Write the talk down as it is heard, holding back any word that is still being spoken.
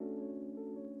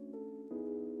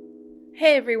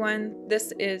Hey everyone,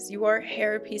 this is your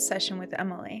Therapy Session with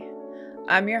Emily.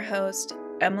 I'm your host,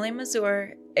 Emily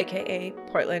Mazur, aka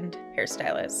Portland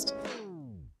Hairstylist.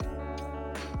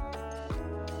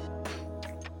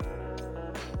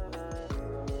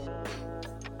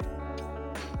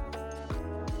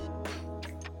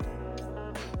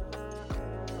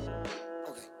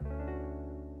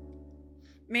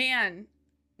 Man,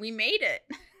 we made it.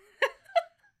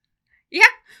 Yeah,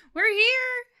 we're here.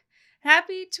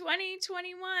 Happy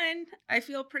 2021. I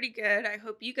feel pretty good. I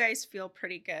hope you guys feel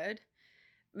pretty good.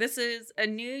 This is a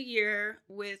new year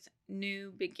with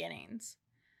new beginnings.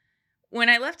 When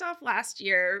I left off last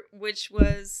year, which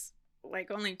was like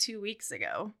only 2 weeks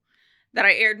ago, that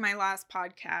I aired my last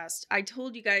podcast, I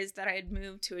told you guys that I had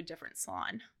moved to a different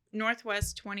salon,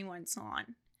 Northwest 21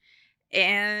 Salon.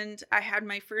 And I had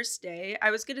my first day.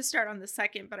 I was going to start on the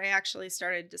 2nd, but I actually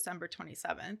started December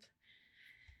 27th.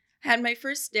 Had my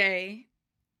first day.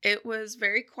 It was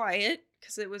very quiet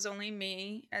because it was only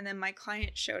me, and then my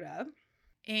client showed up,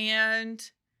 and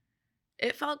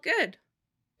it felt good.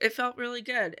 It felt really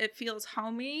good. It feels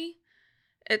homey.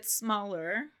 It's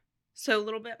smaller, so a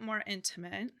little bit more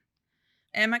intimate.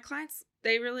 And my clients,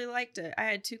 they really liked it. I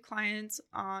had 2 clients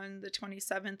on the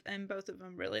 27th, and both of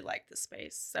them really liked the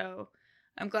space. So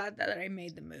I'm glad that I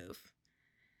made the move.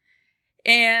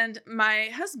 And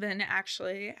my husband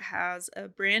actually has a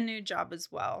brand new job as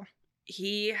well.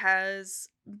 He has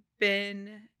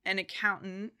been an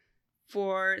accountant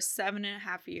for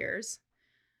 7.5 years.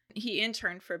 He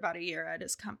interned for about a year at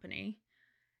his company.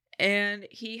 And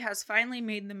he has finally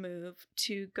made the move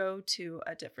to go to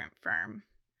a different firm.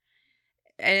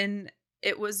 And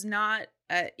it was not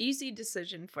an easy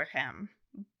decision for him,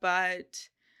 but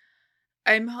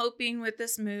I'm hoping with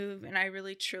this move, and I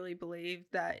really truly believe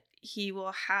that he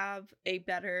will have a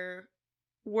better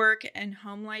work and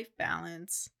home life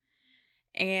balance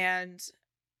and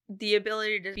the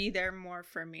ability to be there more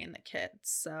for me and the kids.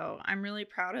 So I'm really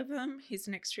proud of him. He's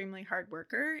an extremely hard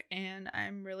worker, and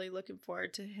I'm really looking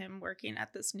forward to him working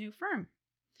at this new firm.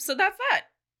 So that's that.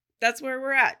 That's where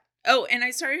we're at. Oh, and I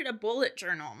started a bullet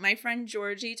journal. My friend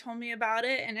Georgie told me about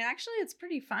it, and actually it's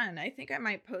pretty fun. I think I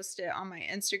might post it on my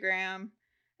Instagram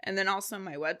and then also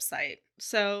my website.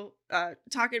 So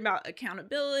talking about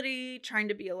accountability, trying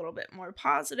to be a little bit more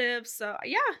positive. So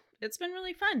yeah, it's been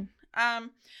really fun.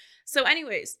 So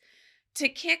anyways, to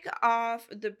kick off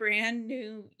the brand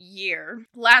new year,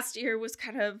 last year was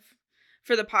kind of,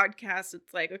 for the podcast,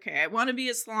 it's like, okay, I want to be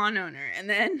a salon owner. And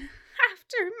then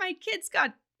after my kids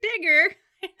got bigger,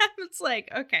 it's like,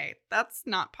 okay, that's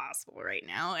not possible right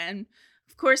now. And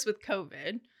of course, with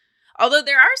COVID, although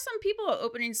there are some people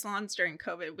opening salons during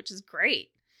COVID, which is great.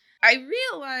 I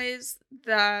realized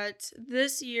that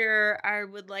this year I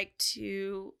would like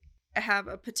to have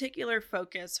a particular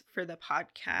focus for the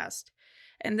podcast.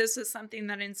 And this is something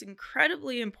that is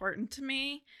incredibly important to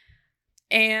me.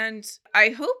 And I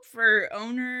hope for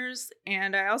owners,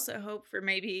 and I also hope for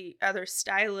maybe other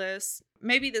stylists,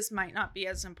 maybe this might not be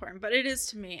as important, but it is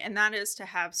to me, and that is to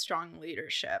have strong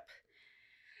leadership.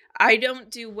 I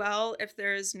don't do well if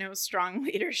there is no strong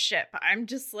leadership. I'm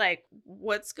just like,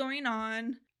 what's going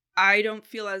on? I don't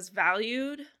feel as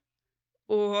valued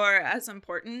or as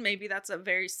important. Maybe that's a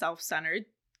very self-centered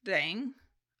thing.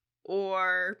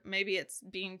 Or maybe it's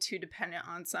being too dependent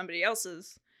on somebody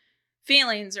else's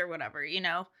feelings or whatever, you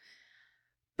know.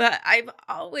 But I've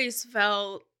always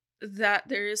felt that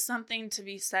there is something to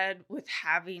be said with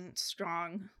having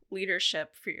strong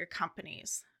leadership for your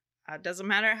companies. Doesn't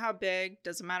matter how big,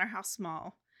 doesn't matter how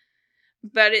small.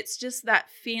 But it's just that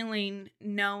feeling,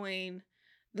 knowing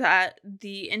that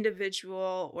the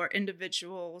individual or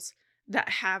individuals that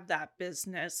have that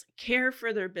business care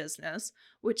for their business,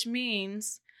 which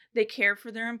means they care for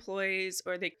their employees,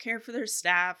 or they care for their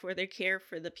staff, or they care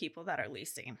for the people that are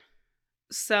leasing.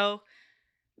 So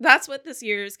that's what this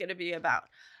year is going to be about.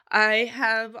 I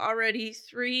have already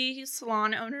 3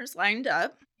 salon owners lined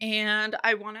up, and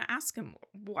I want to ask them,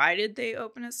 why did they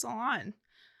open a salon?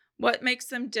 What makes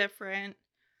them different?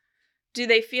 Do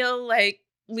they feel like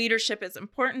leadership is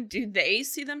important? Do they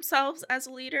see themselves as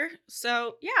a leader?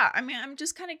 So yeah, I mean, I'm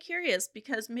just kind of curious,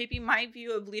 because maybe my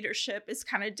view of leadership is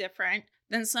kind of different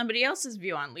than somebody else's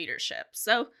view on leadership.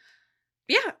 So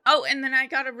yeah. Oh, and then I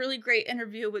got a really great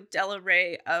interview with Della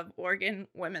Ray of Oregon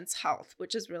Women's Health,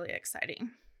 which is really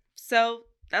exciting. So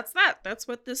that's that. That's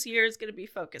what this year is going to be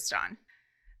focused on.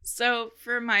 So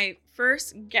for my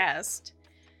first guest,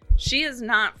 she is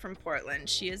not from Portland.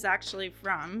 She is actually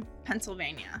from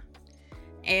Pennsylvania.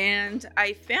 And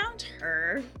I found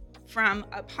her from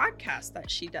a podcast that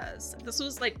she does. This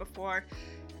was like before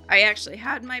I actually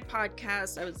had my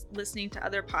podcast. I was listening to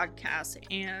other podcasts,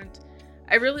 and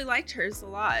I really liked hers a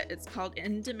lot. It's called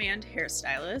In Demand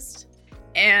Hairstylist,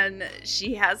 and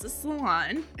she has a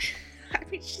salon. I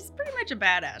mean, she's pretty much a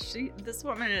badass. This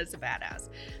woman is a badass.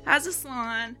 Has a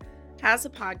salon, has a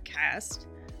podcast.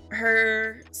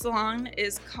 Her salon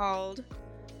is called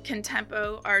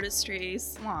Contempo Artistry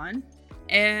Salon,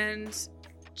 and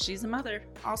she's a mother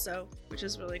also, which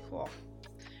is really cool.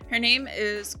 Her name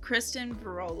is Kristen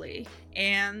Veroli,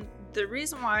 and the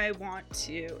reason why I want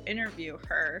to interview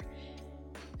her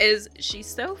is she's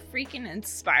so freaking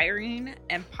inspiring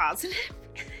and positive.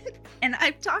 And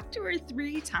I've talked to her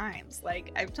 3 times.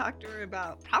 Like, I've talked to her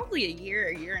about probably a year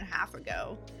and a half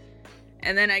ago.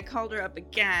 And then I called her up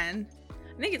again.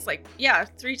 I think it's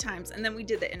 3 times. And then we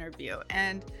did the interview.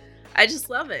 And I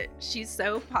just love it. She's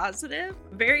so positive,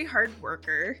 very hard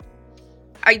worker.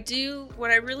 What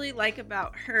I really like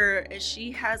about her is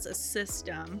she has a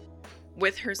system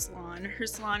with her salon. Her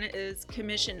salon is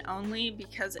commission only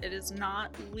because it is not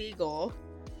legal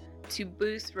to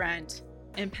booth rent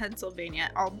in Pennsylvania,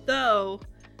 although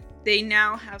they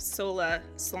now have SOLA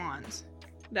salons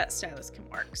that stylists can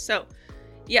work. So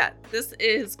yeah, this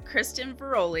is Kristen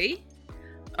Veroli,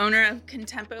 owner of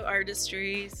Contempo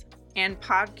Artistries and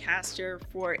podcaster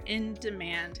for In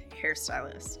Demand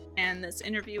Hairstylist. And this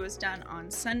interview was done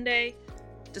on Sunday,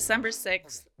 December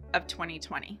 6th of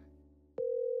 2020.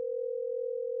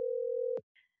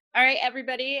 All right,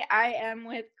 everybody, I am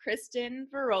with Kristen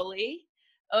Veroli,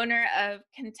 owner of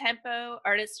Contempo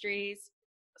Artistries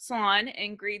Salon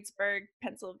in Greensburg,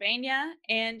 Pennsylvania,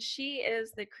 and she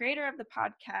is the creator of the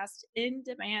podcast In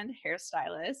Demand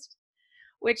Hairstylist,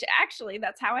 which actually,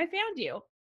 that's how I found you.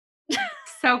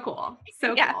 So cool.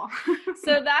 So Yeah. cool.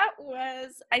 So that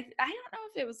was, I don't know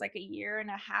if it was like a year and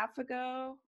a half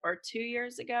ago or 2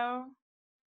 years ago.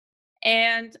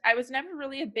 And I was never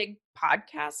really a big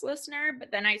podcast listener, but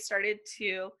then I started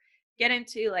to get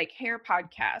into like hair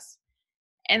podcasts.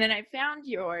 And then I found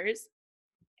yours,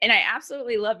 and I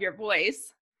absolutely love your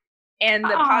voice and the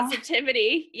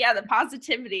positivity. Yeah, the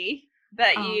positivity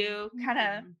that you kind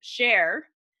of share.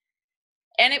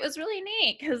 And it was really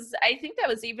neat because I think that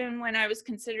was even when I was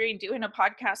considering doing a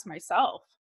podcast myself.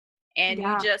 And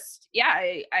you just,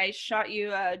 I shot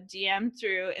you a DM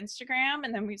through Instagram,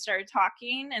 and then we started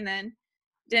talking, and then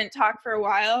didn't talk for a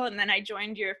while. And then I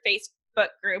joined your Facebook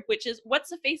group, what's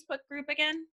the Facebook group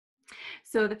again?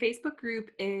 So the Facebook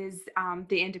group is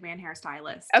the In Demand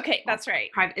Hairstylist. Okay, that's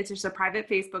right. It's just a private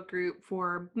Facebook group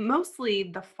for mostly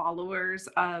the followers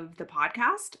of the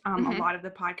podcast. A lot of the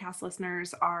podcast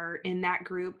listeners are in that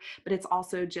group, but it's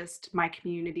also just my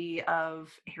community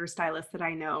of hairstylists that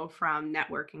I know from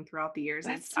networking throughout the years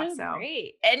and stuff. So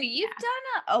great. And you've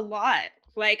done a lot.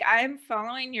 Like, I'm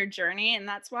following your journey, and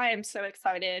that's why I'm so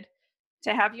excited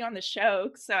to have you on the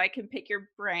show, so I can pick your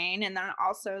brain, and then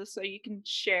also so you can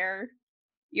share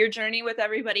your journey with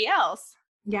everybody else.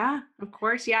 Yeah, of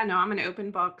course. Yeah, no, I'm an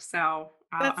open book, so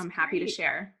I'm happy to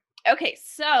share. Okay,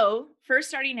 so first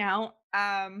starting out,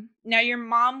 now your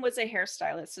mom was a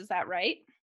hairstylist, is that right?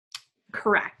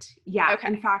 Correct. Yeah. Okay.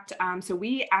 In fact, so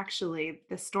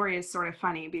this story is sort of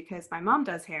funny because my mom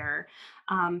does hair.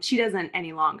 She doesn't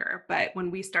any longer, but when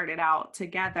we started out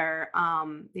together,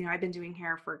 I've been doing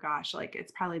hair for,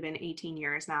 it's probably been 18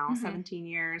 years now, 17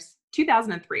 years,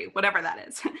 2003, whatever that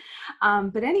is.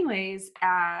 But anyways,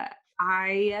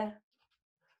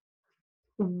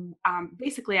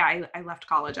 basically I left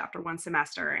college after one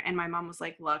semester, and my mom was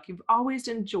like, look, you've always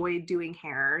enjoyed doing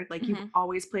hair. Like you've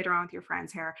always played around with your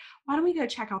friends' hair. Why don't we go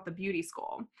check out the beauty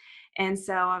school? And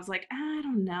so I was like, I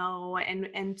don't know.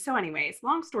 And so anyways,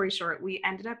 long story short, we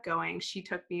ended up going. She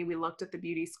took me, we looked at the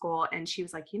beauty school, and she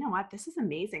was like, you know what? This is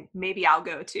amazing. Maybe I'll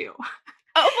go too.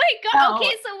 Oh my God.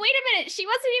 Okay, so wait a minute. She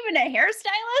wasn't even a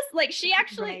hairstylist? Like she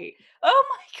actually Right. Oh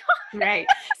my God. Right.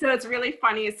 So it's really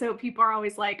funny. So people are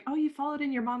always like, oh, you followed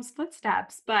in your mom's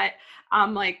footsteps. But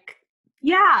I'm like,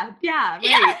 yeah, right.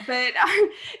 Yeah. But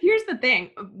here's the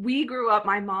thing. We grew up,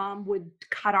 my mom would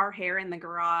cut our hair in the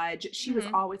garage. She was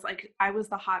always like, I was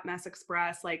the hot mess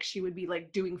express. Like she would be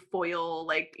like doing foil,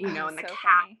 like, in the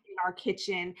cat in our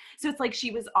kitchen. So it's like, she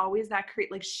was always that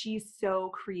like she's so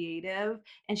creative,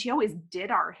 and she always did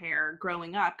our hair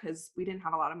growing up because we didn't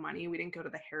have a lot of money. We didn't go to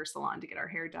the hair salon to get our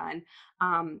hair done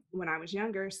when I was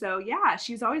younger. So yeah,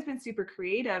 she's always been super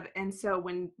creative. And so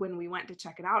when we went to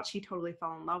check it out, she totally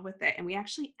fell in love with it. And we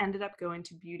actually ended up going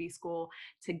to beauty school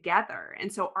together.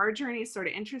 And so our journey is sort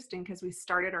of interesting because we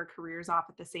started our careers off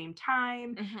at the same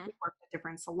time. We worked at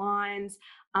different salons.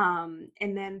 And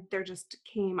then there just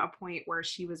came a point where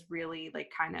she was really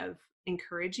like kind of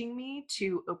encouraging me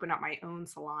to open up my own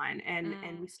salon, and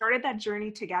we Mm, started that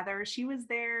journey together. She was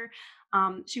there.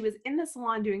 She was in the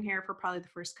salon doing hair for probably the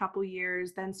first couple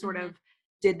years, then sort mhm, of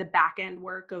did the back end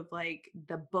work of like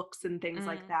the books and things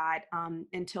like mm. that,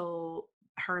 until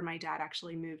her and my dad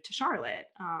actually moved to Charlotte.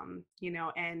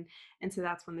 And so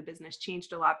that's when the business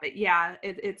changed a lot. But yeah,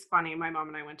 it's funny. My mom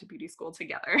and I went to beauty school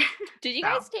together. Did you So,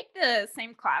 guys take the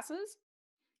same classes?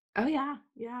 oh yeah,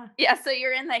 yeah, Yeah, so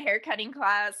you're in the hair cutting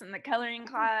class and the coloring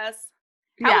class.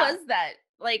 How yeah. was that?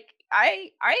 Like,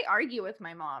 I argue with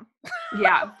my mom.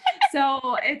 Yeah.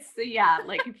 So it's yeah,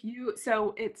 like if you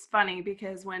so it's funny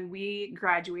because when we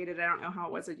graduated, I don't know how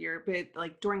it was at your, but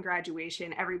like during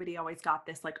graduation, everybody always got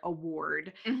this like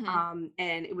award. Mhm.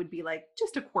 And it would be like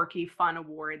just a quirky, fun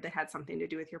award that had something to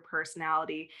do with your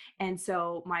personality. And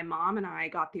so my mom and I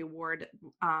got the award,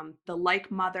 the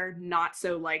like mother, not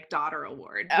so like daughter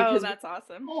award, Oh, because that's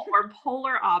awesome. we're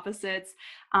polar opposites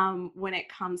when it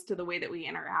comes to the way that we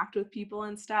interact with people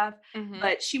and stuff. Mhm.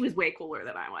 But she was way cooler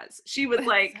than I was. She was That's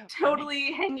like so funny.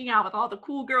 totally hanging out with all the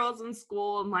cool girls in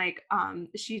school, and like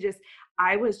she just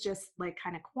I was just like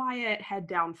kind of quiet, head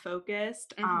down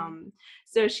focused. Mhm.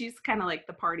 So she's kind of like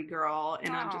the party girl,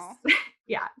 and I'm just Oh.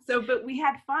 yeah. So but we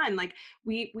had fun. Like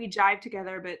we jived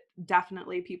together, but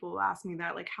definitely people will ask me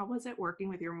that, like, how was it working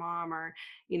with your mom, or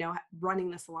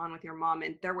running the salon with your mom?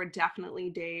 And there were definitely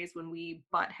days when we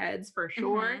butt heads for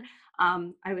sure.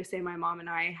 Mhm. I would say my mom and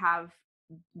I have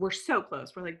we're so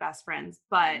close. We're like best friends,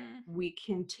 but Mm. we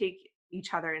can take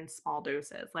each other in small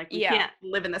doses. Like we Yeah. can't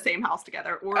live in the same house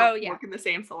together or Oh, yeah. work in the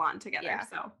same salon together. Yeah.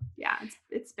 So yeah,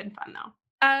 it's been fun though.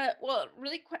 Well,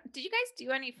 really quick, did you guys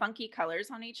do any funky colors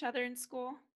on each other in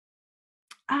school?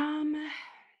 Um,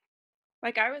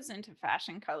 Like, I was into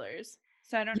fashion colors,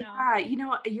 so I don't know. yeah,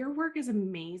 your work is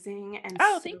amazing and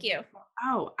Oh, so thank you. beautiful.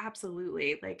 Oh,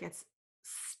 absolutely. Like it's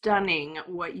stunning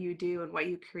what you do and what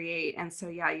you create. And so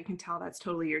yeah, you can tell that's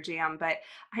totally your jam. But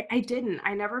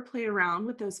I never played around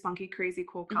with those funky, crazy,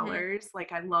 cool Mhm. colors.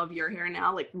 Like I love your hair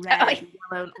now, like Oh, red and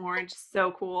yellow and orange.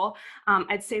 So cool.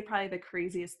 I'd say probably the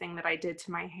craziest thing that I did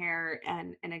to my hair,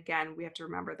 and again, we have to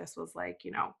remember this was like,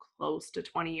 close to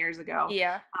 20 years ago.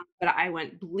 yeah. But I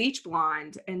went bleach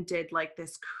blonde and did like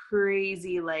this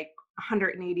crazy, like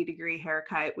 180-degree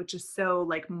haircut, which is so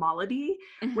like mullety,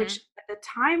 which Mhm. at the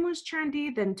time was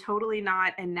trendy, then totally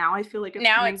not. And now I feel like it's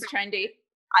Now coming it's back. trendy.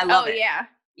 I Oh, love it. yeah.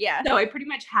 Yeah. So I pretty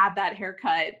much had that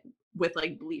haircut with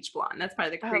like bleach blonde. That's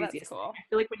probably the Oh, that's craziest thing. cool. I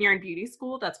feel like when you're in beauty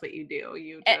school, that's what you do.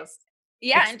 You Eh just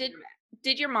yeah, and did experiment.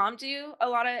 did your mom do a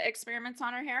lot of experiments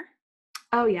on her hair?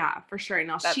 Oh yeah, for sure.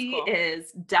 Now That's she cool.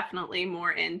 is definitely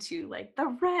more into like the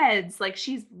reds. Like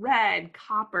she's red,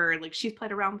 copper. Like she's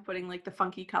played around with putting like the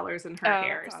funky colors in her Oh,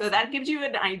 hair. that's So that awesome. gives you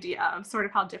an idea of sort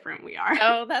of how different we are.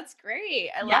 Oh, that's great.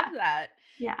 I love Yeah. that.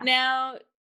 Yeah. Now,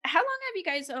 how long have you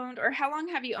guys owned or how long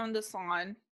have you owned the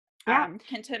salon, Yeah.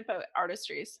 Contempo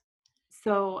Artistries?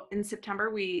 So in September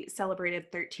we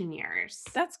celebrated 13 years.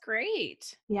 That's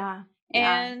great. Yeah.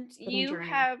 Yeah. And It's been a you journey.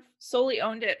 have solely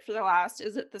owned it for the last,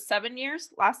 is it the 7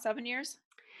 years? Last 7 years?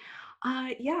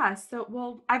 Yeah. So,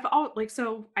 well, I've all like,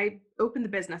 so I opened the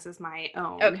business as my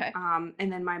own. Okay.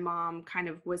 And then my mom kind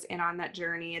of was in on that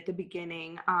journey at the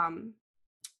beginning.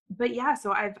 But yeah,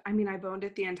 so I've owned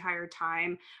it the entire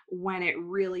time. When it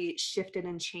really shifted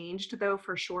and changed, though,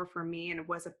 for sure for me, and it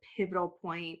was a pivotal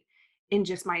point in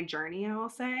just my journey, I will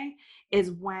say,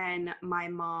 is when my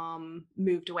mom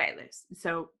moved away.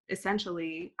 So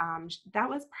essentially, that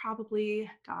was probably,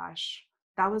 gosh,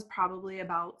 that was probably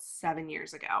about 7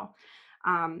 years ago.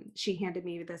 She handed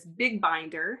me this big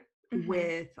binder Mhm.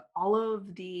 with all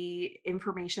of the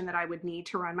information that I would need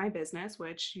to run my business,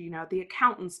 which, the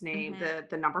accountant's name, Mhm.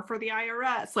 the number for the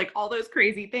IRS, like all those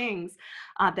crazy things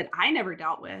that I never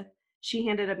dealt with. She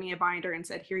handed me a binder and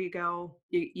said, "Here you go.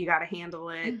 You got to handle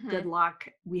it. Good Mhm. luck.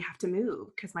 We have to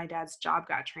move because my dad's job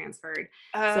got transferred."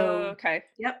 Oh, So, okay.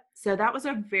 yep. So that was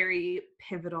a very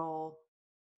pivotal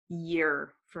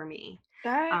year for me.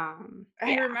 That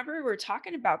I Yeah. remember we were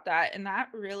talking about that and that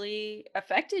really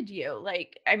affected you.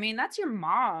 Like, I mean, that's your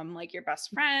mom, like your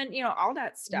best friend, all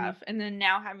that Mhm. stuff. And then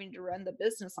now having to run the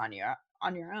business on your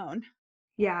own.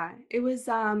 Yeah, it was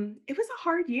a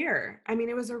hard year. I mean,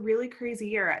 it was a really crazy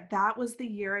year. That was the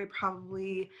year I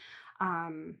probably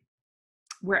um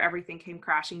where everything came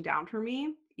crashing down for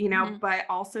me, Mhm. but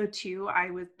also too,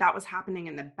 that was happening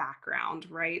in the background,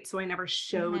 right? So I never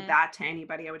showed Mhm. that to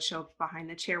anybody. I would show up behind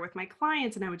the chair with my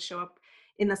clients, and I would show up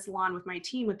in the salon with my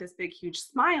team with this big, huge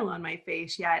smile on my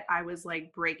face, yet I was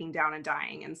like breaking down and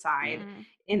dying inside Mm.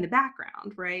 in the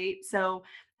background. Right. So,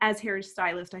 as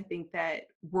hairstylist, I think that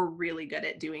we're really good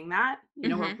at doing that. We're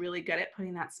Mhm. really good at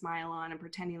putting that smile on and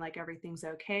pretending like everything's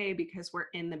okay because we're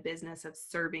in the business of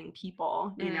serving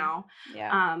people. Mm.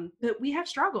 Yeah. But we have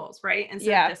struggles, right? And so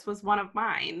Yeah. this was one of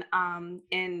mine.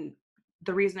 And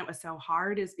the reason it was so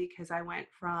hard is because I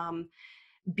went from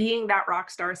being that rock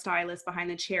star stylist behind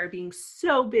the chair, being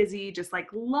so busy, just like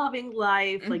loving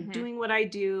life, like Mhm. doing what I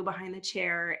do behind the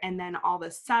chair. And then all of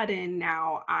a sudden,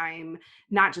 now I'm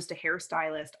not just a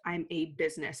hairstylist, I'm a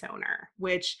business owner,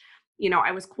 which,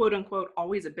 I was quote unquote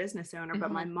always a business owner,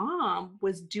 but my Mhm. mom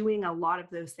was doing a lot of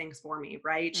those things for me,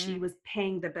 right? She Mm. was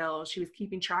paying the bills, she was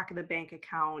keeping track of the bank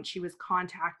account, she was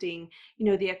contacting,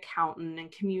 the accountant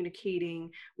and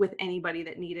communicating with anybody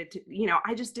that needed to,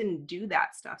 I just didn't do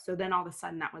that stuff. So then all of a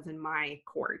sudden that was in my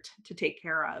court to take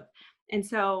care of. And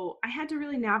so I had to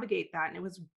really navigate that. And it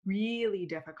was really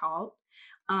difficult.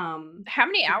 Um, How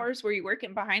many hours were you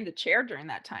working behind the chair during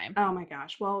that time? oh my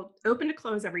gosh. Well, open to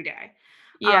close every day.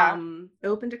 Yeah.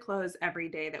 Open to close every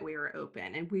day that we were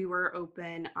open. And we were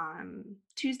open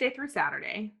Tuesday through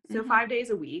Saturday. So Mhm. 5 days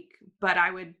a week, but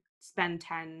I would spend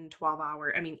 10, 12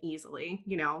 hour, I mean, easily,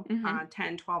 Mhm.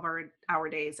 10, 12 hour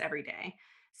days every day.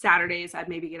 Saturdays, I'd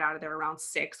maybe get out of there around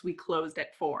 6. We closed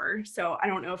at 4. So I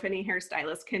don't know if any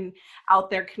hairstylists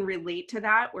out there can relate to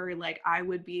that, where like I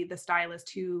would be the stylist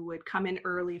who would come in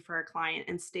early for a client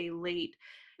and stay late,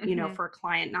 Mhm. for a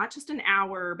client, not just an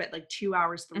hour, but like 2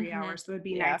 hours, three Mhm. hours. So it'd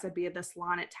be Yeah. nights I'd be at the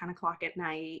salon at 10 o'clock at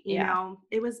night. Yeah.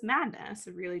 It was madness.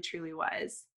 It really, truly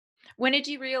was. When did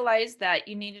you realize that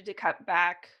you needed to cut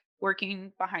back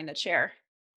working behind the chair?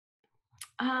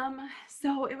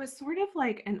 So it was sort of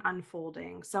like an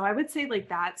unfolding. So I would say like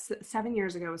that 7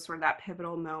 years ago was sort of that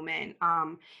pivotal moment.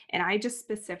 And I just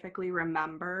specifically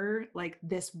remember like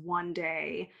this one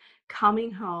day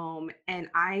coming home and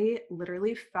I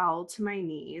literally fell to my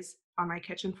knees on my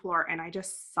kitchen floor and I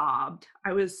just sobbed.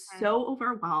 I was Mm. so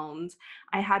overwhelmed.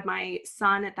 I had my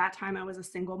son at that time, I was a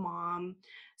single mom.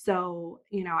 So,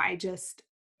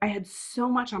 I had so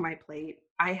much on my plate.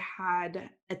 I had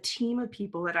a team of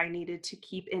people that I needed to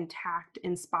keep intact,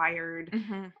 inspired,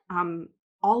 Mhm. um,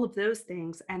 all of those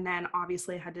things. And then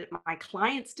obviously I had my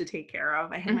clients to take care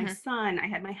of. I had my Mhm. son, I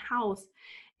had my house.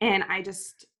 And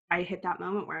I hit that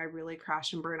moment where I really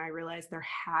crashed and burned. I realized there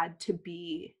had to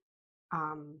be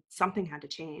something had to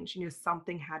change,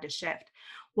 something had to shift.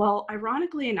 Well,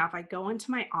 ironically enough, I go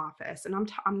into my office and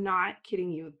I'm not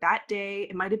kidding you. That day,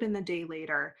 it might have been the day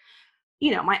later,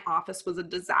 my office was a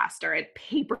disaster. I had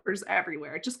papers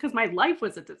everywhere just because my life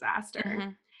was a disaster.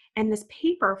 Mhm. And this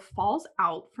paper falls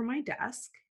out from my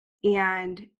desk.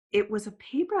 And it was a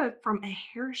paper from a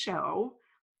hair show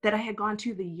that I had gone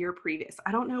to the year previous.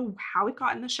 I don't know how it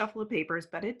got in the shuffle of papers,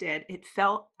 but it did. It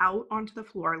fell out onto the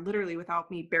floor, literally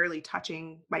without me barely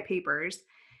touching my papers.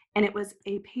 And it was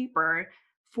a paper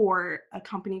for a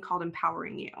company called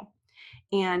Empowering You.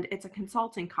 And it's a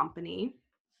consulting company,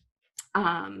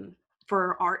 um,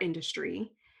 for our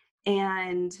industry.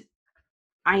 And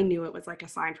I knew it was like a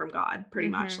sign from God, pretty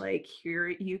much Mhm. like, here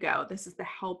you go. This is the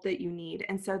help that you need.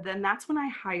 And so then that's when I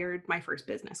hired my first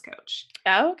business coach.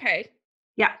 Oh, okay.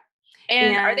 Yeah.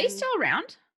 And are they And still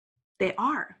around? they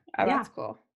are. Oh, Yeah. that's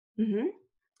cool. Hmm.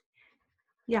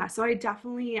 Yeah. So I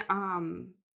definitely,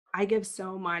 I give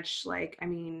so much, like, I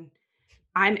mean,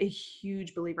 I'm a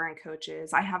huge believer in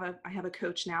coaches. I have a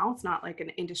coach now. It's not like an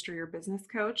industry or business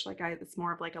coach. It's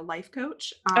more of like a life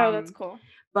coach. Oh, that's cool.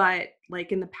 But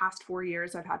like in the past 4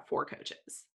 years, I've had 4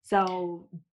 coaches. So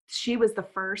she was the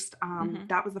first, Mhm.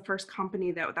 that was the first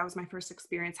company that was my first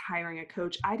experience hiring a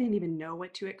coach. I didn't even know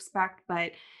what to expect,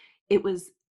 but it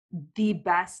was the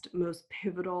best, most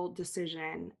pivotal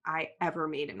decision I ever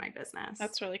made in my business.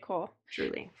 That's really cool.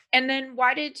 Truly. And then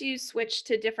why did you switch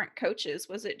to different coaches?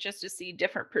 Was it just to see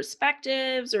different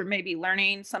perspectives or maybe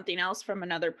learning something else from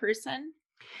another person?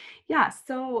 Yeah.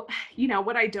 So,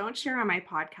 what I don't share on my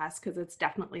podcast, because it's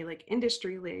definitely like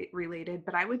industry related,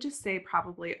 but I would just say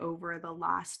probably over the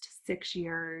last 6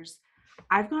 years,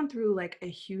 I've gone through like a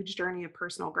huge journey of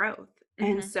personal growth.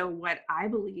 And Mhm. so, what I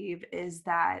believe is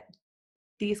that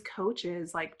these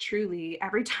coaches, like truly,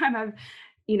 every time I've,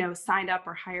 signed up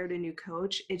or hired a new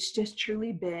coach, it's just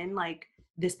truly been like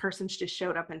this person's just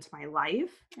showed up into my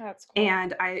life. That's cool.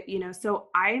 And so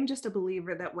I am just a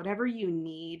believer that whatever you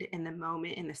need in the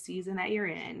moment, in the season that you're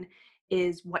in,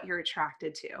 is what you're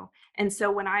attracted to. And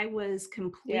so when I was Yeah.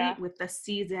 complete with the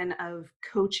season of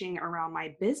coaching around my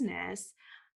business,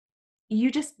 you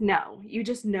just know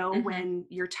Mhm. when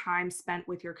your time spent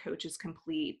with your coach is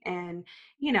complete. And,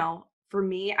 for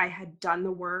me, I had done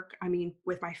the work. I mean,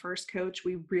 with my first coach,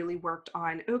 we really worked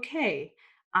on, okay,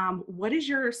 what is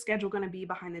your schedule going to be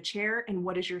behind the chair, and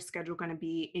what is your schedule going to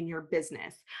be in your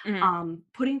business? Mhm.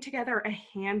 Putting together a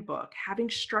handbook, having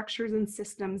structures and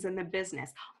systems in the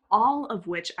business, all of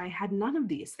which I had none of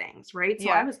these things, right? So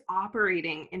I Yeah. was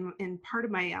operating in part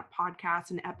of my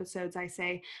podcast and episodes, I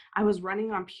say I was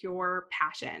running on pure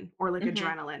passion or like Mhm.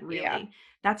 adrenaline, Yeah. really.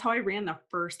 That's how I ran the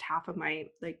first half of my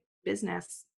like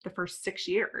business. The first 6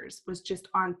 years was just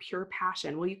on pure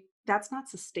passion. Well, that's not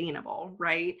sustainable,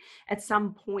 right? At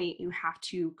some point, you have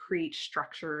to create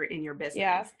structure in your Yeah.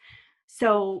 business.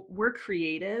 So we're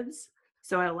creatives.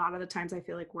 So a lot of the times I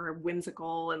feel like we're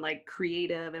whimsical and like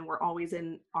creative and we're always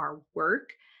in our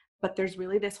work. But there's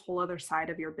really this whole other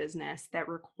side of your business that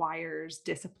requires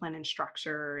discipline and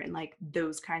structure and like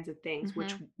those kinds of things,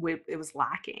 which Mhm. it was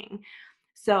lacking.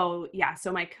 So yeah,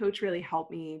 so my coach really helped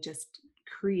me just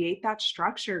create that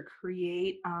structure,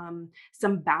 create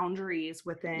some boundaries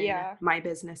within Yeah. my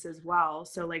business as well.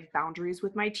 So like boundaries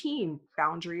with my team,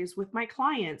 boundaries with my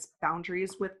clients,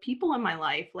 boundaries with people in my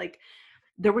life. Like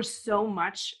there was so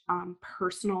much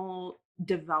personal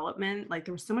development. Like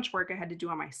there was so much work I had to do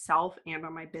on myself and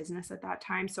on my business at that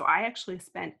time. So I actually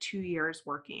spent 2 years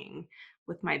working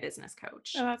with my business Oh,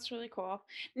 coach. that's really cool.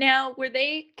 Now, were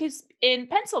they, because in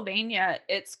Pennsylvania,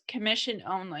 it's commission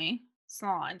only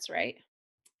salons, right?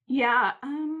 Yeah,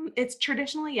 it's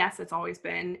traditionally, yes, it's always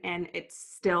been, and it's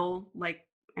still like,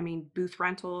 I mean, booth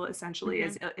rental essentially Mhm.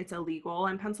 is it's illegal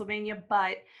in Pennsylvania,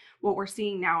 but what we're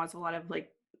seeing now is a lot of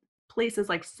like places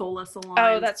like Sola Oh,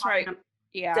 salons that's popping right. up.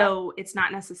 Yeah. So it's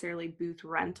not necessarily booth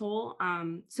rental.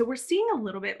 So we're seeing a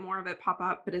little bit more of it pop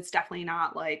up, but it's definitely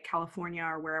not like California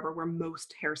or wherever where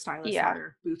most hairstylists Yeah.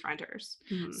 are booth renters.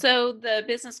 So the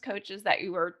business coaches that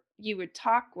you would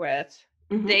talk with,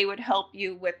 Hmm. they would help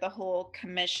you with the whole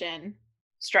commission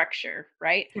structure,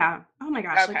 right? Yeah. Oh my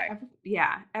gosh. Like, Okay.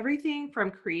 yeah, everything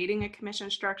from creating a commission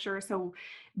structure. So,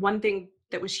 one thing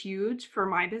that was huge for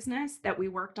my business that we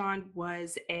worked on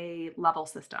was a level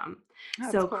system. Oh,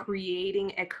 that's So, cool.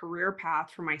 creating a career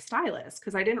path for my stylist,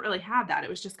 because I didn't really have that. It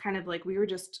was just kind of like we were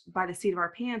just by the seat of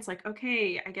our pants, like,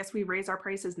 okay, I guess we raise our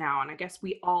prices now. And I guess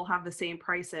we all have the same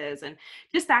prices and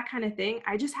just that kind of thing.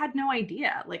 I just had no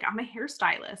idea. Like, I'm a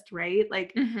hairstylist, right?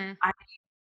 Like, Mhm.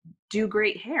 do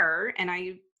great hair and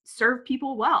I serve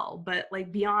people well. But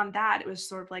like beyond that, it was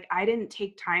sort of like I didn't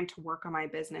take time to work on my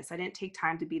business. I didn't take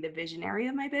time to be the visionary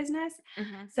of my business.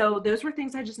 Mhm. So those were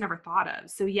things I just never thought of.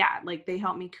 So yeah, like they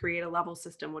helped me create a level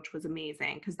system, which was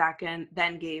amazing because that can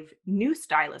then gave new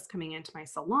stylists coming into my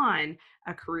salon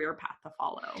a career path to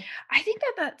follow. I think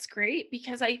that that's great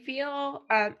because I feel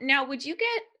now would you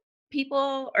get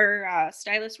people or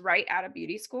stylists right out of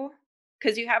beauty school?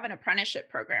 Because you have an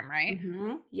apprenticeship program, right?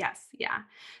 Yes, yeah.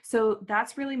 So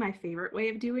that's really my favorite way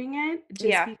of doing it, just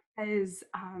Yeah, because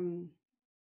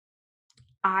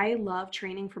I love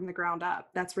training from the ground up.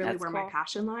 That's really that's where my cool.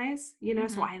 passion lies, you know.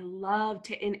 So Mhm. I love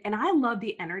to, and I love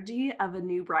the energy of a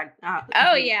new Oh beauty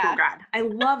school yeah. grad. I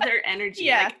love their energy.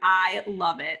 Yeah. Like I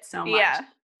love it so much. Yeah.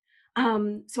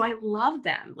 So I love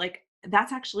them. Like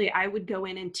that's actually I would go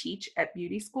in and teach at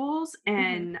beauty schools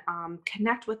Mhm. and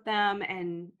connect with them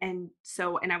and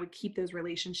I would keep those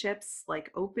relationships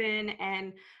like open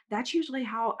and that's usually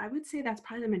how I would say that's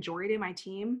probably the majority of my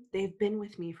team. They've been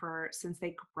with me for since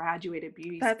they graduated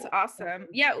beauty That's school. So, awesome.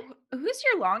 Yeah, who's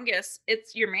your longest?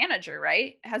 It's your manager,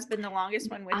 right? Has been the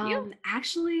longest one with you?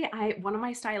 actually, I one of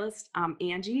my stylists,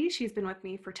 Angie, she's been with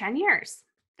me for 10 years.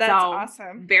 That's So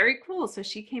awesome. very cool. So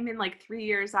she came in like 3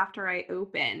 years after I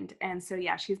opened. And so,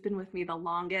 yeah, she's been with me the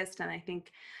longest. And I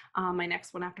think my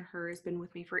next one after her has been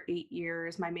with me for 8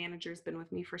 years. My manager's been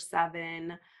with me for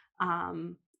 7.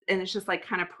 Um, and it's just like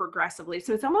kind of progressively.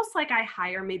 So it's almost like I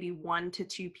hire maybe 1 to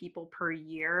 2 people per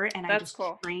year and I That's just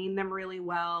cool. train them really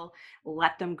well,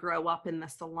 let them grow up in the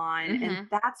salon. And Mhm.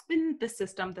 that's been the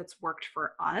system that's worked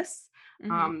for us.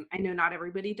 Mhm. I know not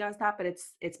everybody does that, but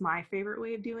it's my favorite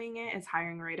way of doing it is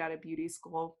hiring right out of beauty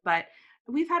school. But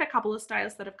we've had a couple of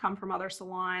stylists that have come from other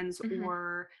salons, Mhm.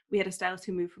 or we had a stylist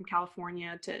who moved from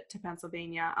California to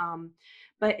Pennsylvania.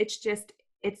 But it's just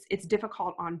it's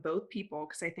difficult on both people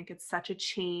because I think it's such a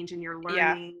change and you're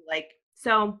Yeah. learning like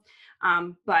so.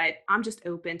 But I'm just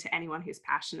open to anyone who's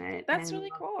passionate That's and really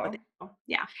love what they cool. do.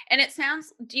 Yeah. And it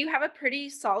sounds, do you have a pretty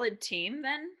solid team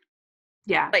then?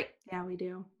 Yeah. Like, Yeah, we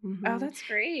do. oh, that's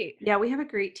great. Yeah, we have a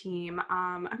great team.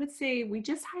 I would say we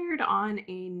just hired on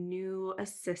a new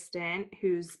assistant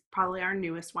who's probably our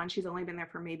newest one. She's only been there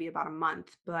for maybe about a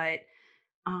month, but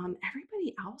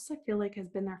everybody else I feel like has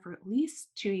been there for at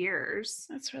least 2 years.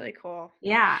 That's really cool.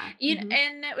 Yeah.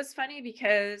 And it was funny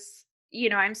because,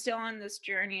 I'm still on this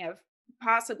journey of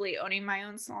possibly owning my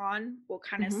own salon. We'll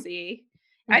kind of Mhm. see.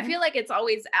 I Mhm. feel like it's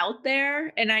always out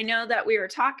there. And I know that we were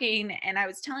talking and I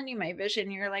was telling you my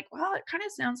vision. You're like, well, it kind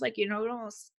of sounds like, it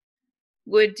almost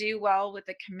would do well with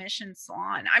a commission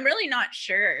salon. I'm really not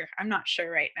sure. I'm not sure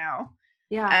right now.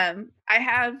 Yeah. I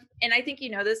have, and I think you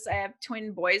know this, I have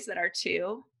twin boys that are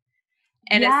two.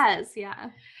 And it's, Yes, yeah.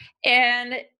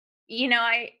 and,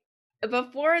 I,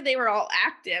 before they were all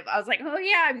active, I was like, oh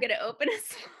yeah, I'm going to open a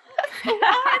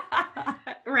salon.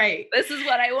 Right. This is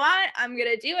what I want. I'm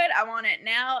gonna do it. I want it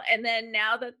now. And then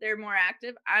now that they're more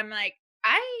active, I'm like,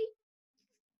 I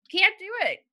can't do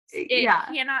it. It Yeah.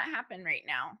 cannot happen right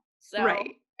now. So,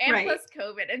 Right. and Right. plus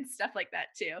COVID and stuff like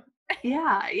that too.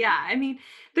 Yeah, yeah. I mean,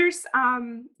 there's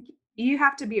you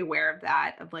have to be aware of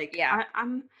that of like Yeah.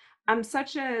 I'm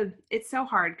such a it's so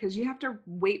hard because you have to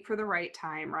wait for the right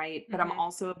time, right? But I'm Hmm.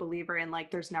 also a believer in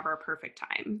like there's never a perfect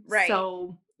time. Right.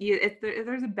 So you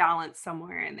there's a balance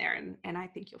somewhere in there and I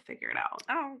think you'll figure it out.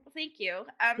 Oh, thank you.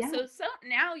 Yeah. So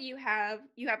now you have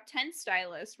 10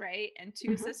 stylists, right? And two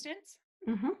Mhm. assistants.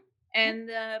 Mhm. Yep. And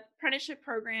the apprenticeship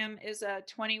program is a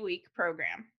 20-week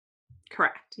program.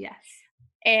 Correct. Yes.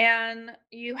 And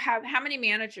you have how many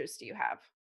managers do you have?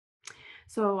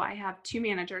 So I have two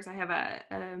managers. I have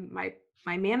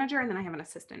my manager and then I have an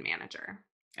assistant manager.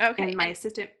 Okay. And my And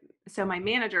assistant so my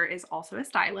manager is also a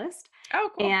stylist, oh,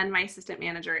 cool. and my assistant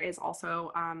manager is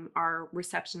also, our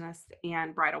receptionist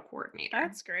and bridal coordinator.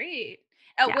 That's great.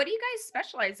 Yeah. What do you guys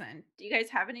specialize in? Do you guys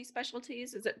have any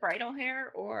specialties? Is it bridal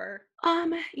hair or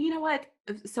You know what?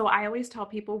 So I always tell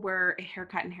people we're a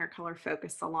haircut and hair color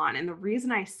focused salon, and the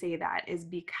reason I say that is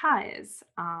because,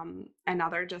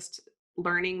 another just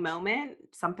learning moment,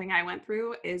 something I went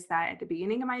through is that at the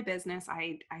beginning of my business,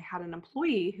 I had an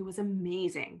employee who was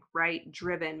amazing, right?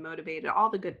 Driven, motivated, all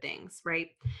the good things,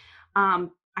 right?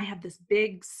 I had this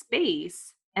big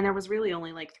space and there was really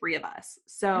only like three of us.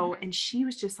 So, Mhm. and she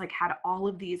was just like, had all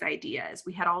of these ideas.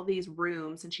 We had all these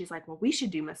rooms, and she's like, well, we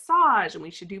should do massage and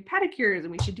we should do pedicures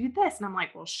and we should do this. And I'm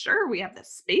like, well, sure, we have the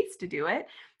space to do it.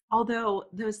 Although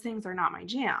those things are not my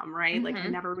jam, right? Like, I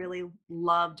Mhm. never really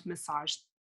loved massage,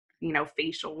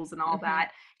 facials and all Mhm.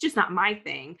 that. Just not my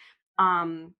thing.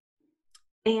 Um,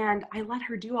 and I let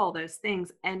her do all those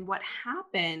things. And what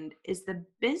happened is the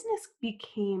business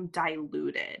became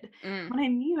diluted. Mm. What I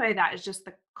mean by that is just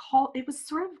the call, it was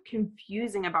sort of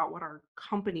confusing about what our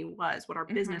company was, what our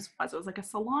Mhm. business was. It was like a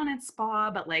salon and spa,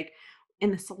 but like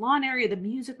in the salon area, the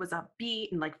music was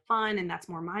upbeat and like fun, and that's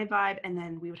more my vibe. And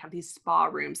then we would have these spa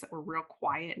rooms that were real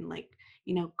quiet and like,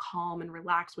 calm and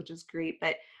relaxed, which is great.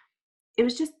 But it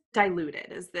was just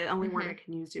diluted is the only word I Mhm.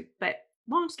 can use to. But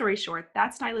long story short,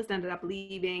 that stylist ended up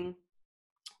leaving,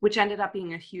 which ended up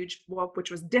being a huge whoop, which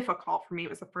was difficult for me. It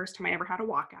was the first time I ever had to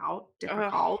walk out. Ugh.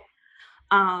 Difficult.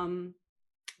 Um,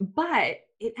 but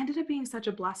it ended up being such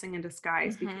a blessing in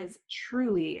disguise Mhm. because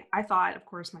truly I thought, of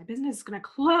course, my business is going to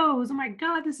close. Oh my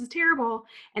God, this is terrible.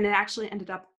 And it actually ended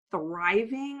up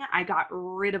thriving. I got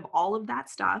rid of all of that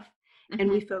stuff and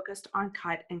we Mhm. focused on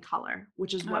cut and color,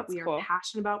 which is Oh, what that's we are cool.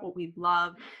 passionate about, what we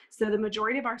love. So the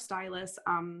majority of our stylists,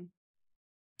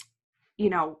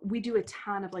 we do a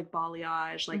ton of like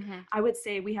balayage. Like Mhm. I would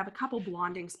say we have a couple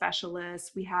blonding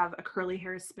specialists, we have a curly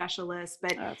hair specialist,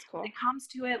 but Oh, that's when cool. it comes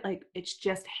to it, like it's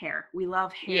just hair. We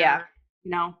love Yeah. hair,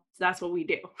 so that's what we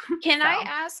do. Can I So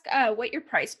ask what your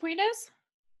price point is?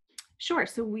 sure.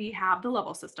 So we have the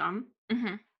level system.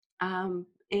 Mhm.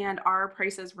 And our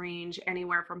prices range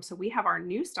anywhere from, so we have our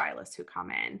new stylists who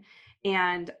come in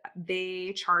and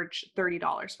they charge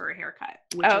 $30 for a haircut,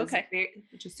 which Oh, is okay.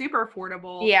 which is super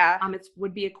affordable. Yeah. It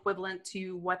would be equivalent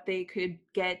to what they could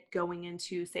get going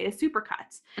into, say, a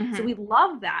supercuts. So Mhm. we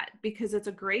love that because it's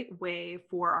a great way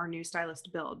for our new stylist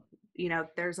to build.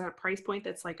 There's a price point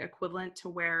that's like equivalent to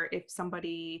where if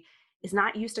somebody is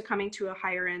not used to coming to a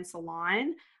higher end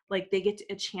salon, like they get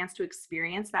a chance to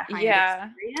experience that high end Yeah.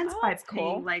 experience Oh, by that's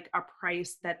paying cool. like a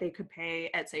price that they could pay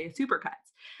at, say, a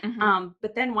supercuts. Mhm.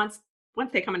 But then once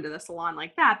they come into the salon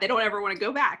like that, they don't ever want to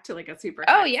go back to like a Oh,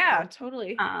 supercut. yeah, So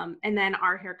totally. and then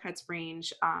our haircuts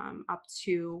range up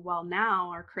to, well, now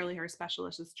our curly hair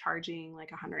specialist is charging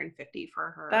like 150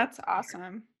 for her That's hair.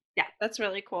 awesome. Yeah. That's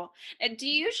really cool. And do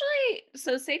you usually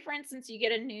so say for instance you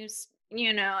get a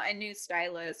new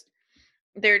stylist,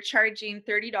 they're charging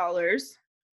 $30.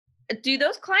 Do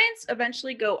those clients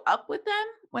eventually go up with them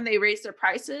when they raise their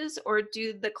prices or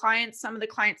do some of the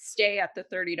clients stay at the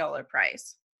 $30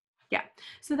 price? Yeah.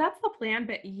 So that's the plan.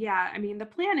 But yeah, I mean, the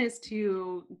plan is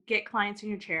to get clients in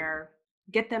your chair,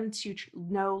 get them to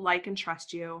know, like, and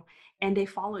trust you, and they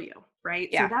follow you. right?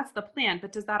 So Yeah. that's the plan.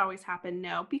 But does that always happen?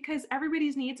 No, because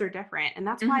everybody's needs are different. And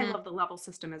that's why I Mhm. love the level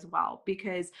system as well.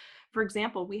 Because, for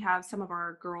example, we have some of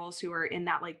our girls who are in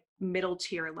that like middle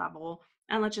tier level.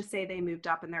 And let's just say they moved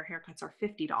up and their haircuts are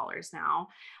 $50 now.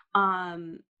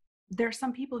 Um, there's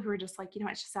some people who are just like,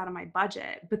 it's just out of my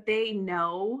budget, but they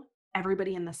know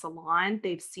everybody in the salon.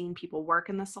 They've seen people work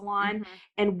in the salon. Mhm.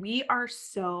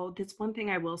 And that's one thing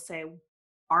I will say.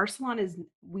 Our salon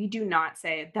we do not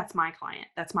say, that's my client.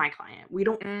 That's my client. We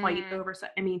don't fight Mm. over,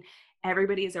 I mean,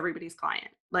 everybody is everybody's client.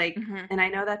 Like, Mhm. and I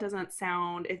know that doesn't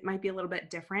sound, it might be a little bit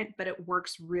different, but it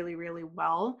works really, really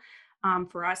well.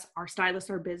 For us, our stylists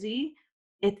are busy.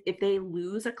 If they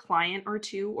lose a client or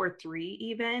two or three,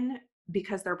 even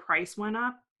because their price went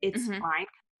up, it's Mhm. fine.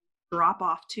 Drop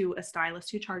off to a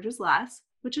stylist who charges less,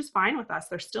 which is fine with us.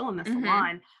 They're still in the Mhm.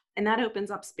 salon. And that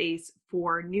opens up space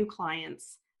for new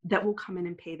clients that will come in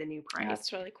and pay the new price.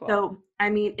 That's really cool. So, I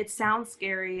mean, it sounds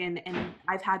scary. And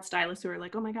I've had stylists who are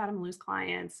like, oh my God, I'm gonna lose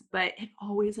clients, but it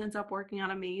always ends up working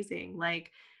out amazing.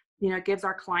 Like, it gives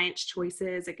our clients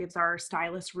choices, it gives our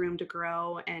stylist room to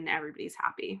grow, and everybody's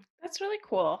happy. That's really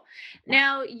cool. Yeah.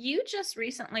 Now, you just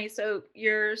recently, so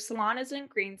your salon is in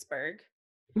Greensburg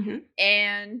Mhm.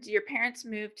 and your parents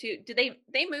moved to, did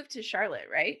they moved to Charlotte,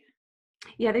 right?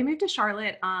 Yeah, they moved to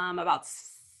Charlotte about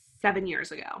 7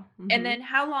 years ago. And Mhm. then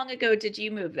how long ago did you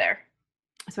move there?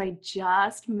 So I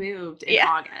just moved in Yeah,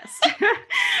 August.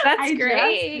 that's I just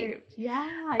great. moved.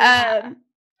 Yeah, yeah. Um,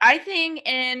 I think,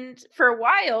 and for a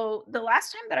while, the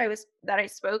last time that I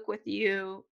spoke with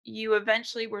you, you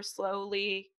eventually were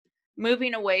slowly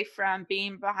moving away from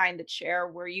being behind the chair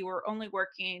where you were only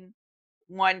working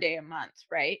 1 day a month,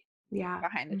 right? Yeah.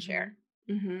 Behind the chair.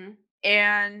 Mhm. Mhm.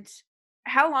 And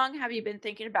how long have you been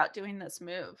thinking about doing this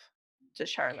move to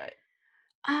Charlotte?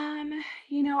 I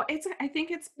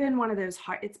think it's been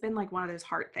like one of those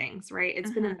hard things, right?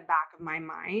 It's been in Mhm. the back of my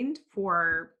mind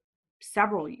for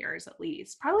several years at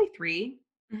least, probably 3,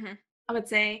 Mhm. I would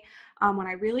say. When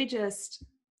I really just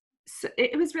so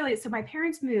it was really so my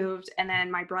parents moved, and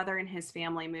then my brother and his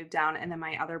family moved down, and then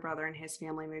my other brother and his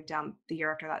family moved down the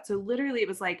year after that. So literally it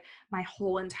was like my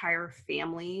whole entire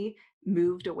family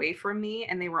moved away from me,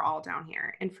 and they were all down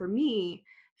here. And for me,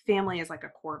 family is like a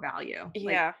core value. Like,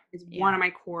 Yeah. it's one Yeah. of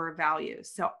my core values.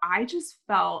 So I just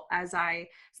felt so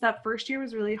that first year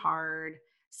was really hard.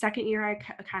 Second year, I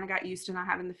kind of got used to not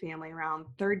having the family around.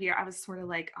 Third year, I was sort of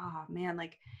like, oh man,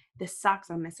 like this sucks.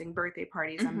 I'm missing birthday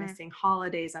parties. I'm Mhm. missing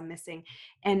holidays.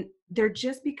 And there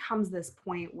just becomes this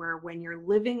point where when you're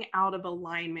living out of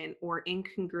alignment or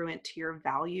incongruent to your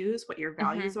values, what your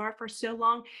values Mhm. are for so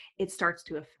long, it starts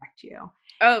to affect you.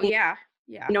 Oh, And yeah.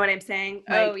 Yeah. you know what I'm saying?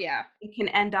 Oh, Like, yeah. it can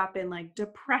end up in like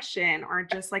depression, or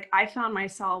just like I found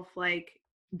myself like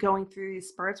going through these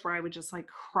spurts where I would just like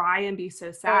cry and be so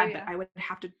Oh, sad, but yeah. I would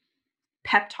have to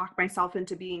pep talk myself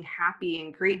into being happy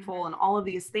and grateful Mhm. and all of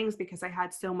these things because I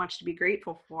had so much to be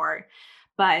grateful for.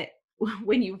 But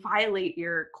when you violate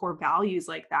your core values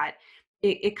like that,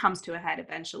 it comes to a head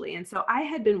eventually. And so I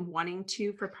had been wanting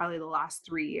to for probably the last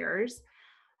 3 years.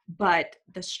 But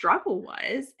the struggle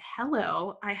was,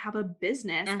 hello, I have a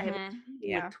business. I have a Mhm. team of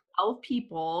Yeah. 12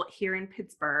 people here in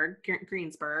Pittsburgh,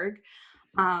 Greensburg,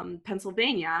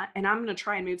 Pennsylvania, and I'm gonna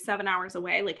try and move 7 hours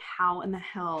away. Like, how in the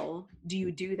hell do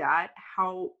you do that?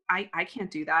 How I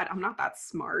can't do that. I'm not that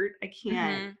smart. I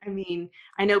can't. Mhm. I mean,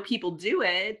 I know people do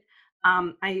it.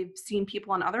 I've seen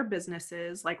people in other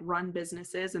businesses like run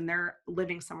businesses and they're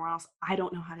living somewhere else. I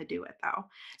don't know how to do it though.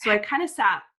 So I kind of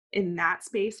sat in that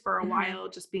space for a Mhm. while,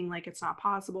 just being like, it's not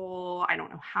possible. I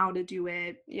don't know how to do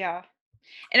it. Yeah.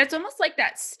 And it's almost like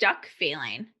that stuck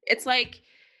feeling. It's like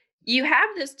you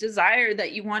have this desire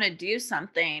that you wanna do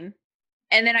something,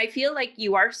 and then I feel like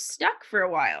you are stuck for a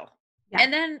while. Yeah.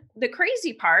 And then the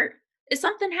crazy part is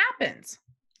something happens.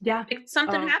 Yeah. Like,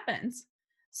 something Oh, happens.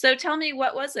 So tell me,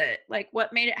 what was it? Like,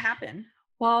 what made it happen?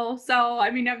 well, so I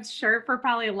mean, I'm sure for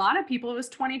probably a lot of people, it was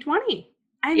 2020.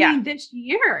 I Yeah. mean, this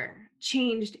year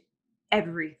changed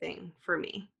everything for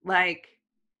me. Like,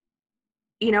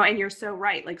 and you're so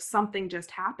right. Like, something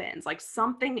just happens, like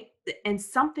something, and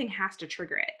something has to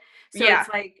trigger it. So Yeah. it's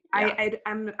like, Yeah.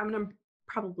 I'm going to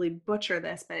probably butcher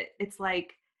this, but it's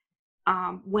like,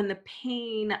 when the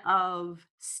pain of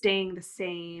staying the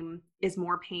same is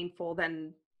more painful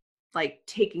than like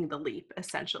taking the leap,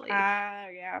 essentially. Ah,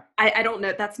 yeah. I don't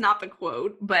know. That's not the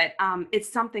quote, but it's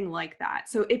something like that.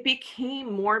 So it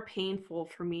became more painful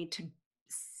for me to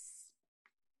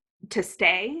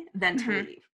stay than to Mhm.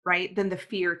 leave. right, than the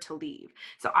fear to leave.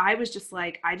 So I was just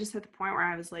like, I just hit the point where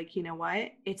I was like, you know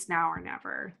what? It's now or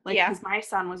never. Like, Yeah. because my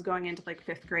son was going into like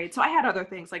fifth grade. So I had other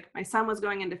things. Like, my son was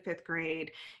going into fifth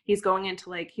grade. He's going into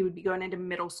like, he would be going into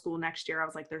middle school next year. I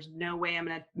was like, there's no way I'm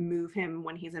going to move him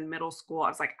when he's in middle school. I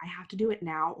was like, I have to do it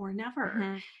now or never.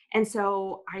 Hmm. And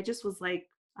so I just was like,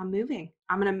 I'm moving.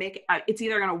 I'm going to make it, it's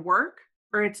either going to work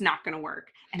or it's not going to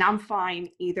work. And I'm fine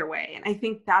either way. And I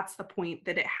think that's the point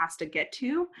that it has to get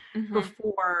to Hmm.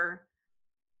 before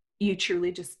you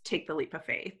truly just take the leap of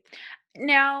faith.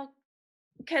 Now,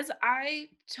 because I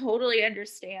totally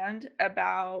understand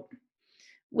about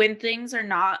when things are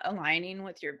not aligning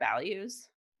with your values,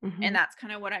 and Mhm. that's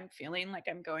kind of what I'm feeling like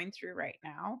I'm going through right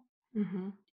now.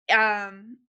 Mhm.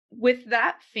 Um, with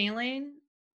that feeling,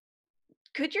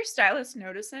 could your stylist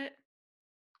notice it?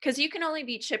 Because you can only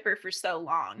be chipper for so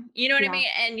long. You know what I Yeah. mean?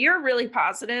 And you're really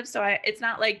positive, so it's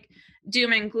not like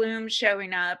doom and gloom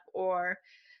showing up, or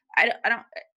I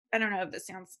don't know if this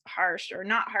sounds harsh or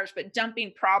not harsh, but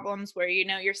dumping problems where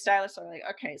your stylists are like,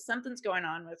 okay, something's going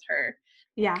on with her.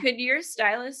 Yeah. Could your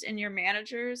stylist and your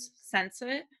managers sense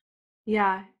it?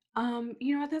 Yeah.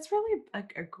 You know what? That's really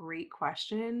a great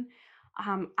question.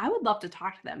 I would love to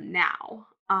talk to them now,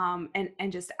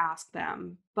 and just ask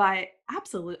them. But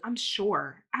absolutely, I'm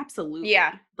sure, Yeah. absolutely.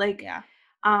 Like, Yeah.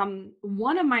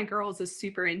 one of my girls is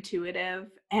super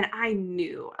intuitive, and I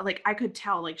knew, like, I could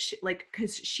tell, like,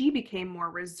 because she became more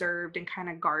reserved and kind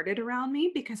of guarded around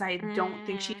me because I don't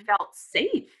think she Mm, felt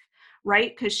safe,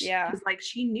 right? yeah. Because like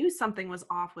she knew something was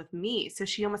off with me, so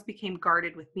she almost became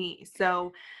guarded with me.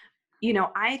 So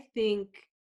I think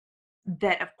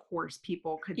that of course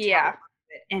people could tell a Yeah. little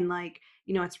bit. And like,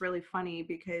 it's really funny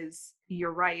because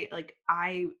you're right. Like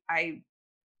I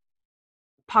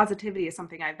positivity is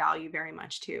something I value very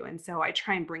much too. And so I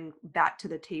try and bring that to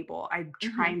the table. I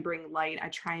try Mhm. and bring light. I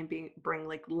try and bring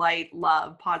like light,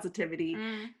 love, positivity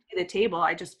Mm. to the table.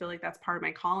 I just feel like that's part of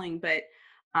my calling.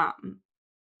 Um,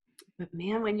 but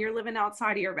man, when you're living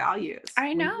outside of your values,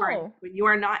 I know. when you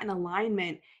are not in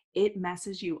alignment, it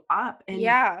messes you up. And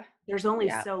Yeah. there's only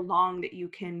Yeah. so long that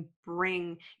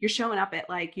you're showing up at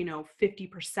like,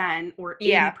 50% or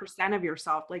Yeah. 80% of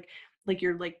yourself. Like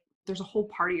you're like, there's a whole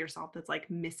part of yourself that's like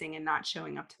missing and not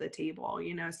showing up to the table.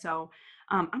 So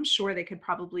I'm sure they could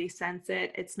probably sense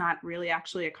it. It's not really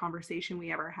actually a conversation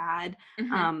we ever had.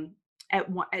 Mhm. Um,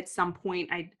 at some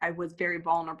point I was very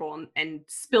vulnerable and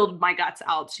spilled my guts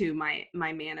out to my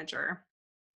manager,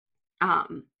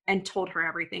 and told her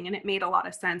everything, and it made a lot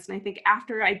of sense. And I think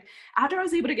after I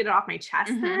was able to get it off my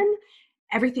chest, Mhm. then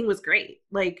everything was great.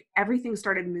 Like everything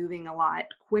started moving a lot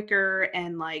quicker,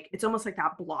 and like it's almost like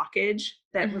that blockage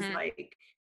that was Mhm. like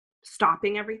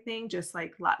stopping everything just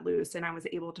like let loose, and I was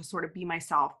able to sort of be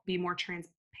myself, be more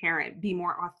transparent, be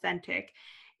more authentic.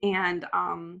 And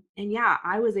yeah,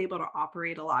 I was able to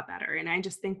operate a lot better. And I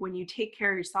just think when you take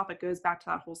care of yourself, it goes back to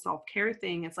that whole self-care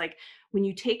thing. It's like when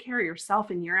you take care of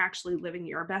yourself and you're actually living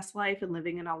your best life and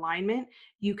living in alignment,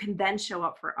 you can then show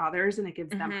up for others, and it gives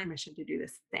them Mhm. permission to do the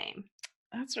same.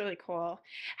 That's really cool.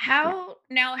 Yeah.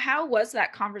 How was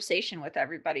that conversation with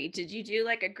everybody? Did you do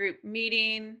like a group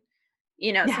meeting,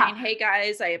 Yeah. saying, "Hey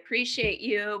guys, I appreciate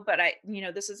you, but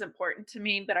this is important to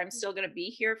me, but I'm still going to be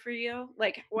here for you."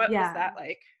 Like, what was Yeah. that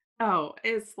like? Oh,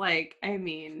 it's like, I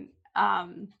mean,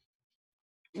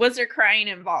 Was there crying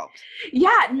involved?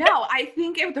 yeah, no, I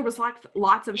think there was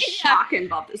lots of Yeah. shock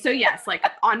involved. So yes, like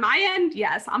on my end,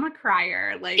 yes, I'm a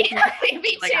crier. Like you Yeah, can ask me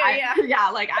me, like too. I Yeah. yeah,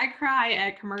 like I cry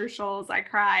at commercials. I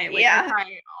Yeah.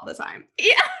 cry all the time.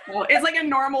 Yeah. So it's like a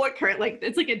normal occurrence, like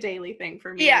it's like a daily thing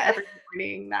for me. Yeah. Every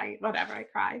morning, night, whatever, I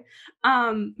cry.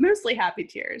 Mostly happy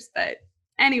tears, but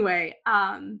anyway,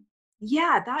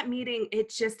 yeah, that meeting, it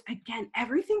just again,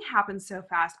 everything happens so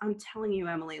fast. I'm telling you,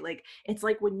 Emily, like it's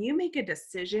like when you make a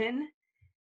decision,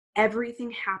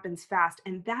 everything happens fast.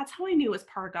 And that's how I knew it was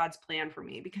part of God's plan for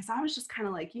me, because I was just kind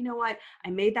of like, you know what? I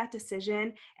made that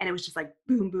decision and it was just like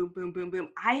boom, boom, boom, boom, boom.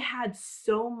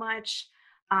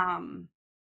 Um,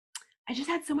 I just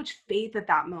had so much faith at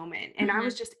that moment. And I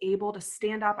was Mhm. just able to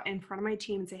stand up in front of my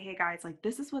team and say, hey guys, like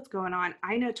this is what's going on.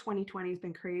 I know 2020 has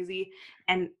been crazy.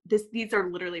 And these are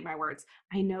literally my words.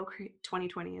 I know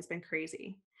 2020 has been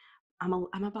crazy. I'm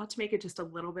about to make it just a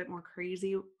little bit more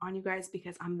crazy on you guys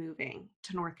because I'm moving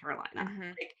to North Carolina. Mhm.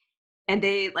 Like, and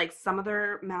they like some of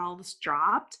their mouths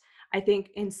dropped. I think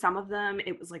in some of them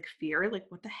it was like fear, like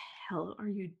what the hell are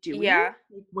you doing? Yeah.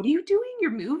 Like what are you doing?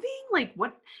 You're moving? Like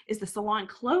what is the salon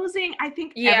closing?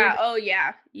 Yeah. Oh,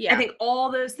 yeah. I Yeah. think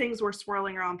all those things were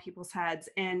swirling around people's heads,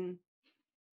 and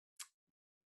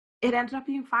it ended up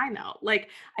being fine though. Like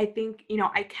I think,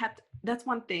 I kept that's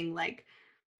one thing, like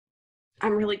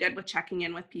I'm really good with checking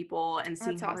in with people and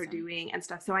seeing That's how they're awesome. doing and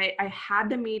stuff. So I had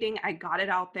the meeting, I got it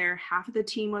out there. Half of the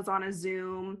team was on a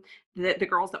Zoom. The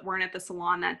girls that weren't at the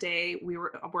salon that day,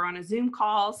 were on a Zoom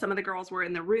call. Some of the girls were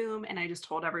in the room, and I just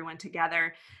told everyone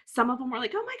together. Some of them were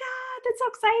like, "Oh my God, that's so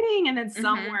exciting!" And then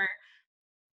some Mhm. were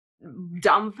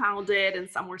dumbfounded, and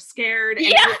some were scared, and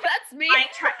Yeah, that's me.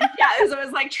 it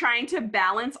was like trying to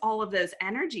balance all of those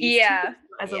energies too. Yeah.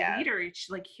 As a Yeah. leader, it's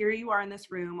like, here you are in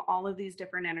this room, all of these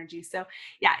different energies. So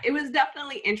yeah, it was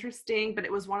definitely interesting, but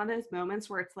it was one of those moments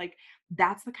where it's like,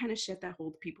 that's the kind of shit that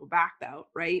holds people back though,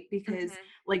 right? Because Mhm.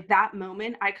 like that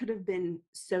moment, I could have been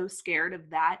so scared of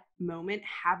that moment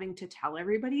having to tell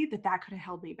everybody that could have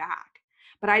held me back.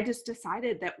 But I just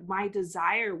decided that my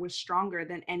desire was stronger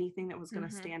than anything that was going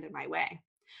to Mhm. stand in my way.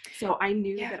 So I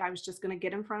knew Yeah. that I was just going to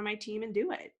get in front of my team and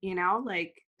do it, you know,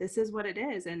 like this is what it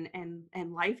is. And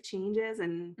life changes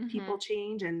and people Mhm.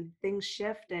 change and things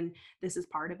shift, and this is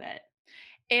part of it.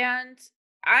 And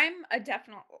I'm a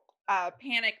definite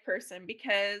panic person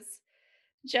because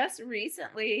just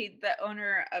recently the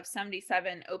owner of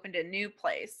 77 opened a new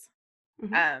place.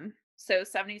 Hmm. So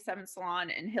 77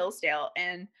 Salon in Hillsdale,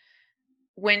 and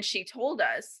when she told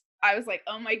us, I was like,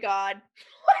 "Oh my god,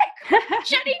 like, are we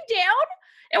shutting down?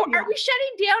 Are Yeah. we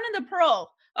shutting down in the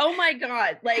Pearl? Oh my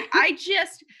god!" Like, I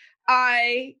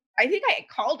think I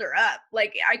called her up.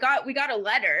 Like, we got a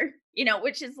letter,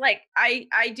 which is like I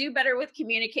do better with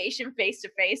communication face to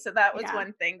face. So that was Yeah.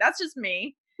 one thing. That's just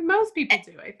me. Most Eh,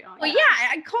 people do, I feel. Well, Yeah. yeah,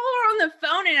 I called her on the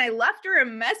phone and I left her a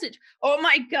message. Oh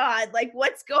my god, like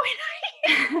what's going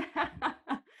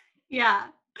Yeah.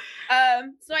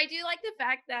 So I do like the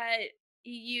fact that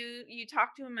you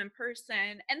talk to him in person,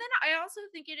 and then I also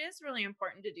think it is really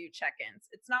important to do check-ins.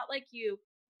 It's not like you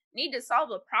need to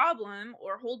solve a problem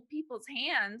or hold people's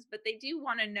hands, but they do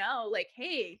want to know, like,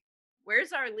 hey,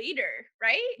 where's our leader,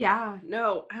 right? Yeah,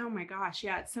 no. Oh my gosh.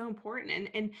 Yeah, it's so important.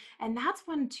 And that's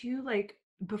when too, like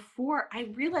before I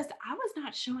realized I was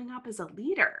not showing up as a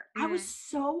leader. I was Mm,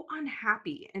 so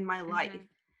unhappy in my life mm-hmm,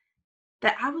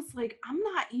 that I was like, I'm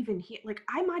not even here. Like,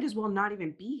 I might as well not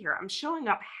even be here. I'm showing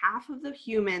up half of the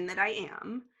human that I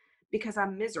am because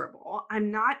I'm miserable. I'm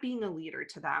not being a leader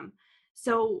to them.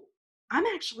 So I'm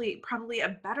actually probably a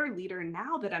better leader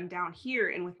now that I'm down here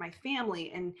and with my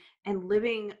family and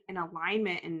living in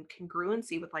alignment and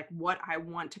congruency with like what I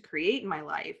want to create in my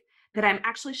life, that I'm mm-hmm,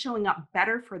 actually showing up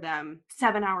better for them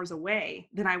 7 hours away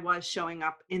than I was showing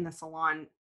up in the salon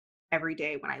every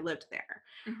day when I lived there.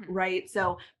 mm-hmm. Right.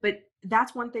 So, but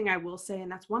that's one thing I will say.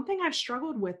 And that's one thing I've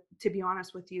struggled with, to be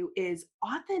honest with you, is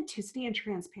authenticity and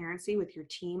transparency with your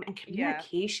team and Yeah,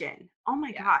 communication. Oh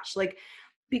my yeah, gosh. Like,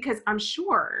 because I'm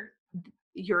sure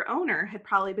your owner had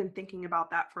probably been thinking about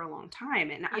that for a long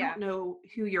time. And I don't yeah. know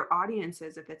who your audience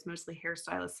is, if it's mostly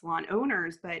hairstylist salon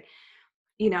owners, but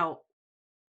you know,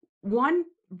 one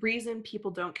reason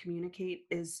people don't communicate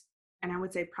is, and I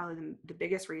would say probably the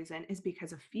biggest reason, is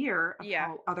because of fear of Yeah.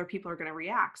 how other people are going to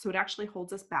react. So it actually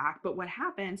holds us back. But what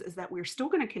happens is that we're still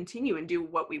going to continue and do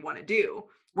what we want to do.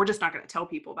 We're just not going to tell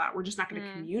people about it. We're just not going to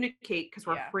Mm, communicate because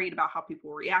we're yeah. afraid about how people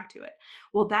will react to it.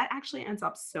 Well, that actually ends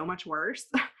up so much worse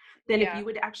than if Yeah. you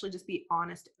would actually just be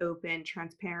honest, open,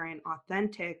 transparent,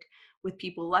 authentic with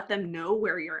people. Let them know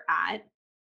where you're at,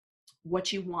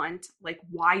 what you want, like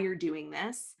why you're doing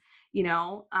this,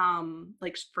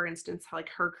 like for instance, like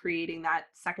her creating that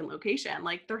second location,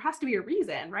 like there has to be a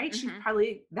reason, right? She Mhm.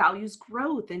 probably values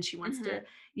growth and she wants to,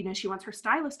 Mhm. she wants her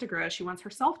stylist to grow, she wants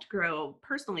herself to grow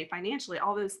personally, financially,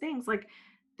 all those things. Like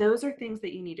those are things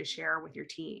that you need to share with your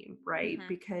team, right? Mhm.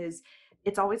 Because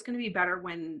it's always going to be better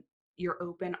when you're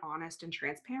open, honest, and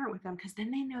transparent with them, because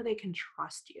then they know they can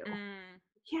trust you. Mm.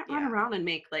 Can't run Yeah. around and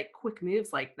make like quick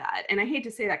moves like that. And I hate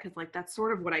to say that because like that's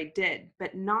sort of what I did,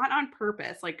 but not on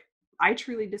purpose. Like I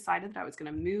truly decided that I was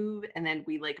going to move, and then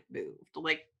we like moved.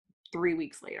 Like 3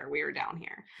 weeks later, we were down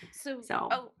here. So,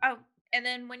 So oh, and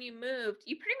then when you moved,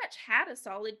 you pretty much had a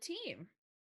solid team,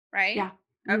 right? yeah.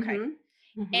 Okay.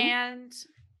 Mm-hmm. Mm-hmm. And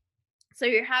so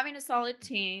you're having a solid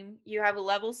team, you have a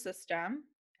level system,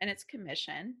 and it's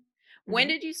commission. When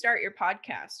Mm-hmm. did you start your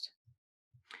podcast?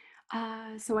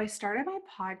 So I started my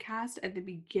podcast at the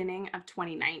beginning of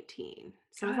 2019.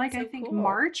 So it Oh, was like that's I so think cool.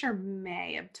 March or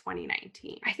May of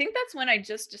 2019. I think that's when I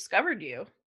just discovered you,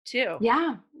 too.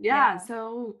 Yeah, yeah. Yeah.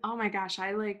 So, oh my gosh,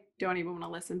 I like don't even want to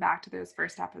listen back to those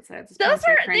first episodes. It's Those been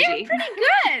so are they're cringy. pretty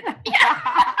good.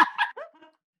 Yeah.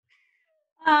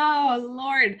 Oh,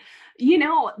 Lord.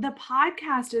 The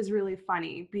podcast is really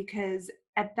funny because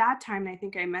at that time, and I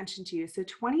think I mentioned to you, so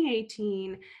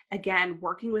 2018, again,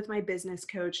 working with my business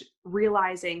coach,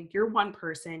 realizing you're one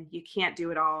person, you can't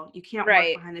do it all. You can't work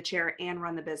Right. behind the chair and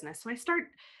run the business. So I start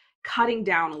cutting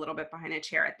down a little bit behind a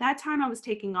chair. At that time, I was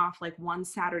taking off like one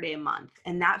Saturday a month,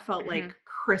 and that felt Mhm. like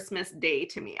Christmas Day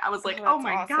to me. I was Oh, like, oh that's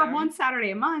my God, one awesome.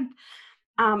 Saturday a month.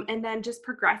 And then just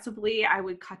progressively, I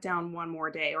would cut down one more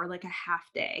day or like a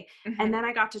half day. And Mhm. then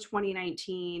I got to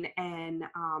 2019, and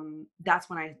that's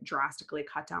when I drastically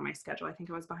cut down my schedule. I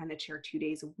think I was behind the chair 2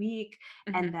 days a week.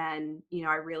 And Mhm. then,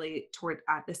 I really, toward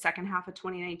at the second half of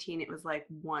 2019, it was like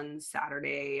one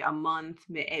Saturday a month,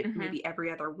 Mhm. maybe every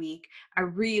other week. I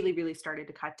really, really started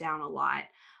to cut down a lot.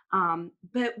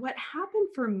 But what happened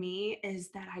for me is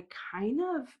that I kind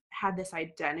of had this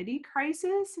identity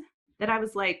crisis that I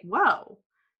was like, whoa,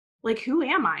 like, who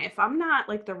am I? If I'm not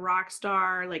like the rock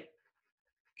star, like,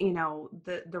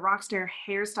 the rock star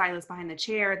hairstylist behind the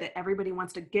chair that everybody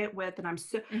wants to get with, and I'm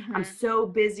Mhm. so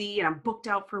busy and I'm booked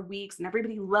out for weeks and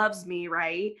everybody loves me,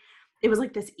 right? It was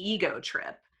like this ego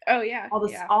trip. Oh, yeah, All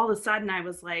this yeah. all of a sudden I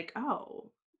was like, oh,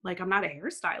 like I'm not a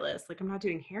hairstylist, like I'm not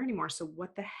doing hair anymore. So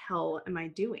what the hell am I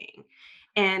doing?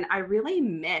 And I really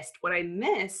missed what I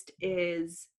missed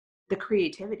is the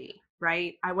creativity,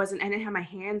 right? I didn't have my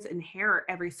hands in hair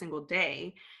every single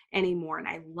day anymore. And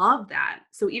I love that.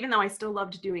 So even though I still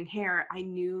loved doing hair, I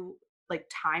knew like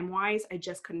time wise, I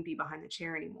just couldn't be behind the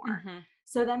chair anymore. Mhm.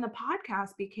 So then the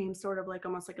podcast became sort of like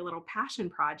almost like a little passion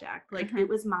project. Like it Mhm.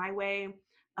 was my way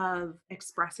of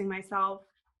expressing myself.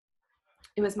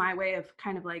 It was my way of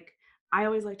kind of like, I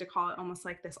always like to call it almost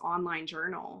like this online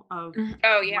journal of Mhm.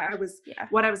 Oh, what yeah. I was Yeah.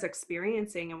 what I was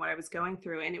experiencing and what I was going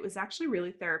through. And it was actually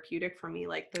really therapeutic for me.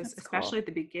 Like those, That's cool. especially at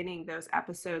the beginning, those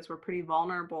episodes were pretty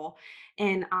vulnerable.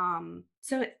 And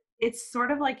so it's sort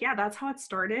of like, yeah, that's how it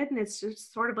started. And it's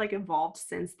just sort of like evolved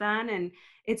since then. And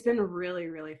it's been really,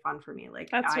 really fun for me. Like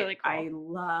That's I really I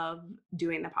cool. love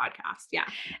doing the podcast. Yeah.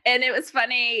 And it was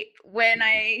funny when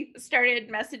I started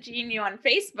messaging you on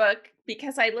Facebook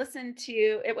because I listened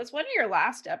to it was one of your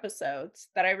last episodes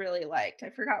that I really liked. I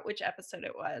forgot which episode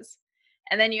it was.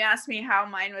 And then you asked me how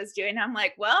mine was doing. I'm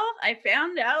like, well, I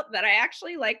found out that I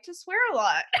actually like to swear a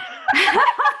lot.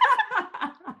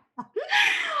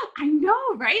 I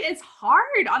know, right? It's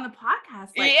hard on the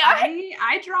podcast. Like Yeah.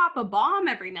 I drop a bomb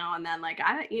every now and then. Like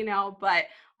but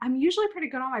I'm usually pretty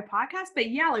good on my podcast. But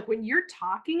yeah, like when you're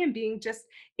talking and being just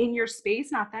in your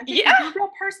space and authentic, Yeah. like your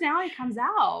real personality comes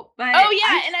out. But Oh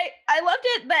yeah, and I loved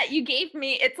it that you gave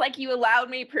me it's like you allowed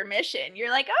me permission. You're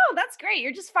like, "Oh, that's great.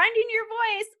 You're just finding your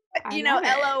voice." I love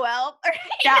it. LOL.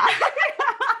 Yeah.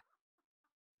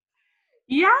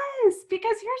 Yes,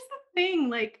 because here's the thing,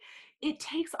 like it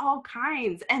takes all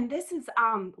kinds. And this is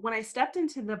when I stepped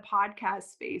into the podcast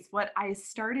space, what I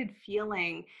started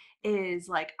feeling is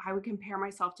like I would compare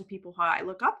myself to people who I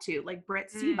look up to, like Britt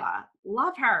Mm, Siva,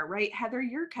 love her, right? Heather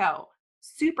Yurko,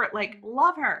 super like mhm,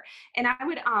 love her. And I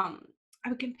would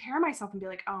compare myself and be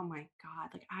like, "Oh my God,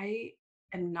 like I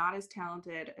am not as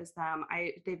talented as them.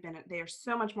 They are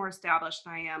so much more established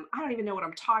than I am. I don't even know what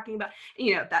I'm talking about."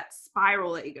 That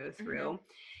spiral that you go mhm, through.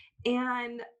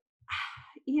 And,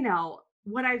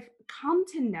 what I've come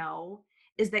to know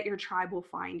is that your tribe will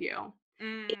find you.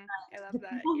 I love The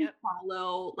that. people who Yep.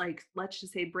 follow, like, let's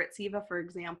just say Brit Siva, for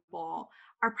example,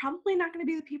 are probably not going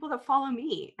to be the people that follow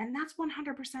me. And that's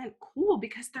 100% cool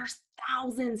because there's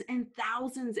thousands and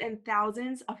thousands and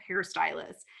thousands of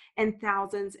hairstylists and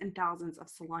thousands of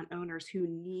salon owners who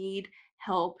need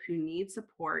help, who need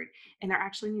support. And there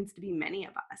actually needs to be many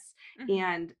of us. Mhm,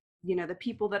 And the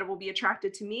people that will be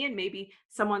attracted to me and maybe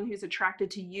someone who's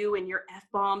attracted to you and your F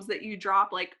bombs that you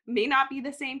drop, like, may not be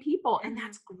the same people. And mhm.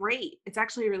 that's great. It's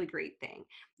actually a really great thing.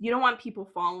 You don't want people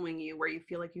following you where you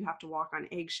feel like you have to walk on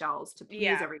eggshells to please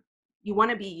Yeah. every. You want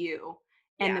to be you,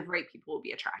 and Yeah. the right people will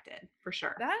be attracted for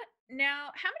sure. That now,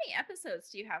 how many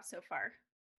episodes do you have so far?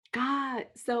 God,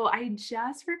 so I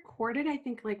just recorded, I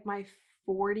think, like my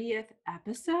 40th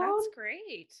episode. That's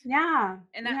great. Yeah,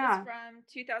 And that was yeah, from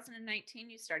 2019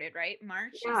 you started, right?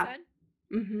 March, you yeah. said?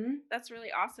 Mm-hmm. That's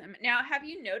really awesome. Now, have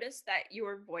you noticed that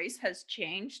your voice has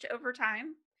changed over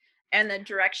time and the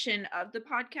direction of the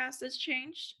podcast has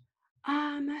changed?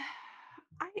 Um,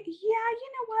 yeah,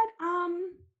 you know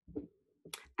what?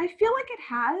 I feel like it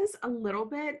has a little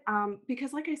bit,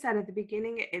 because like I said at the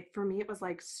beginning, for me, it was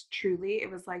like truly, it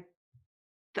was like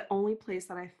the only place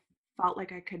that I felt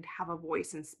like I could have a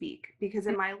voice and speak. Because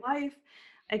in Mm, my life,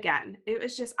 again, it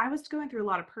was just, I was going through a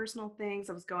lot of personal things.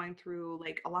 I was going through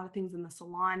like a lot of things in the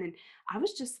salon, and I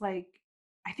was just like,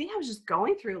 I think I was just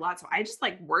going through a lot. So I just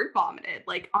like word vomited.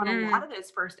 Like on a lot mm, of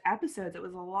those first episodes, it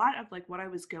was a lot of like what I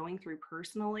was going through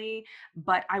personally,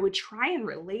 but I would try and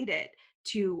relate it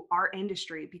to our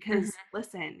industry because Mhm.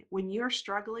 listen, when you're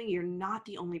struggling, you're not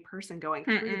the only person going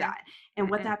through Mm-mm. that. And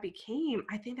what Mm-mm. that became,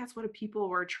 I think that's what people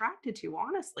were attracted to,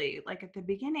 honestly. Like at the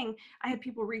beginning, I had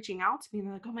people reaching out to me and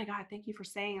they're like, "Oh my God, thank you for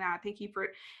saying that. Thank you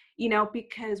for,"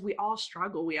 because we all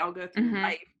struggle. We all go through Mhm.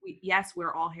 life. Yes,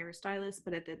 we're all hairstylists,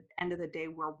 but at the end of the day,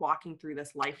 we're walking through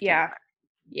this life Yeah. together.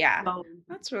 Yeah. So,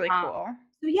 That's really um, cool.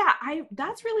 so yeah, I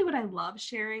that's really what I love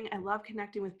sharing. I love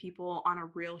connecting with people on a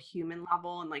real human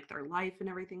level and like their life and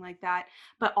everything like that.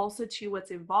 But also too,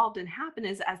 what's involved and happen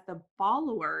is as the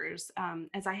followers,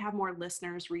 as I have more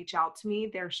listeners reach out to me,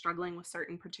 they're struggling with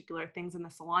certain particular things in the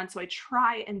salon. So I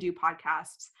try and do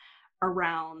podcasts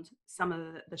around some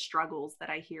of the struggles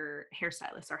that I hear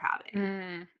hairstylists are having.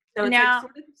 Mm. So it's like Now,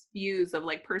 sort of this fuse of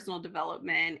like personal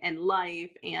development and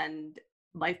life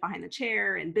behind the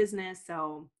chair and business.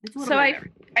 So it's a little so bit of I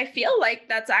everything. I feel like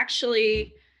that's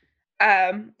actually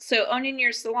so owning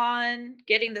your salon,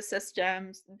 getting the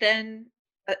systems, then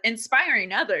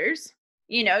inspiring others.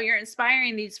 You're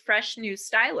inspiring these fresh new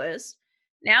stylists.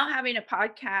 Now having a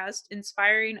podcast,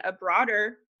 inspiring a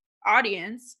broader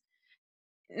audience.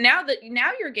 Now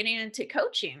you're getting into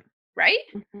coaching, right?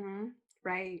 Mhm.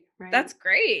 Right, That's right.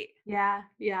 great. Yeah,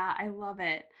 yeah, I love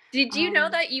it. Did you know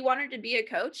Um, that you wanted to be a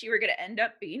coach? You were going to end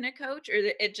up being a coach, or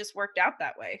that it just worked out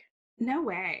that way? no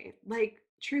way. Like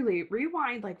truly,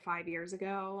 rewind like 5 years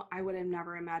ago, I would have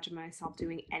never imagined myself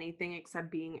doing anything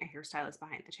except being a hairstylist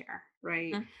behind the chair,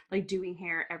 right? Mm. Like doing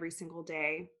hair every single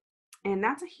day. And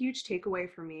that's a huge takeaway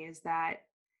for me is that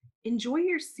enjoy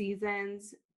your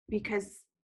seasons because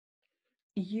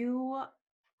you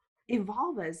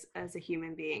evolve as a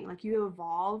human being. Like you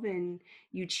evolve and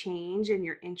you change and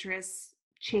your interests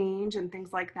change and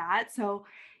things like that. So,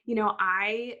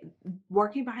 I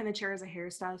working behind the chair as a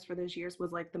hairstylist for those years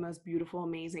was like the most beautiful,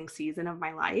 amazing season of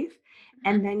my life. Mhm.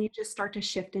 And then you just start to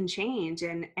shift and change.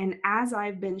 And as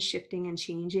I've been shifting and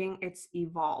changing, it's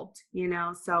evolved. So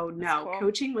That's no, cool.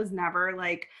 coaching was never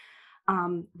like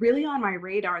really on my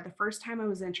radar. The first time I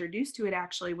was introduced to it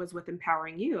actually was with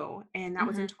Empowering You, and that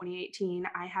was in Mhm. 2018.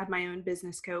 I had my own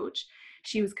business coach.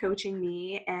 She was coaching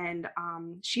me, and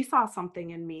she saw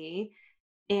something in me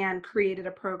and created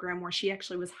a program where she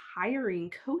actually was hiring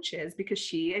coaches because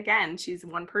she's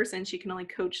one person, she can only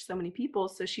coach so many people.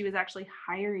 So she was actually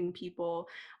hiring people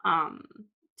um,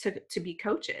 to be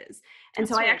coaches. And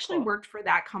so That's I really actually cool. worked for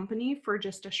that company for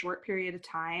just a short period of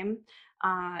time,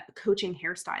 coaching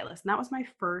hairstylists. And that was my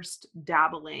first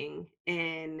dabbling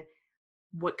in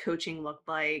what coaching looked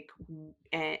like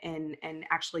and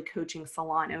actually coaching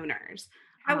salon owners.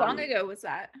 How long Um, ago was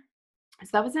that? so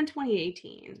that was in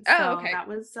 2018. Oh, So okay. that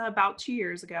was about 2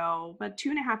 years ago, but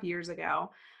 2.5 years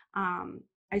ago. Um,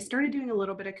 I started doing a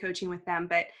little bit of coaching with them,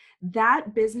 but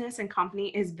that business and company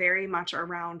is very much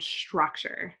around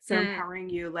structure. So Mm. empowering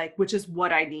you, like, which is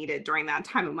what I needed during that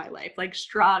time of my life, like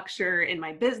structure in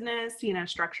my business,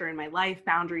 structure in my life,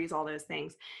 boundaries, all those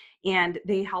things. And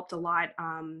they helped a lot,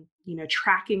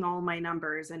 tracking all my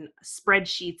numbers and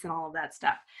spreadsheets and all of that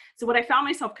stuff. So what I found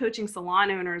myself coaching salon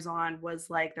owners on was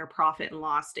like their profit and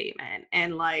loss statement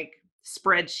and like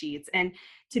spreadsheets. And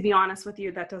to be honest with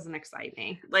you, that doesn't excite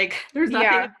me. Like there's nothing.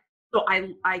 Yeah. So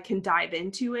I can dive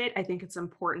into it. I think it's an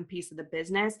important piece of the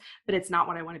business, but it's not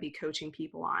what I want to be coaching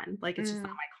people on. Like it's just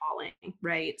not Mm. my calling,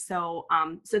 right? So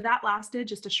that lasted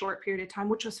just a short period of time,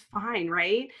 which was fine,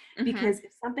 right? Mhm. Because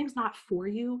if something's not for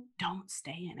you, don't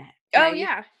stay in it, Oh, right?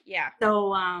 yeah. Yeah.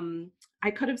 So I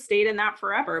could have stayed in that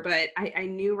forever, but I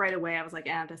knew right away. I was like,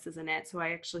 this isn't it. So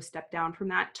I actually stepped down from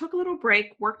that, took a little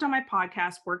break, worked on my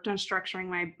podcast, worked on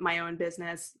structuring my own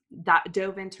business, that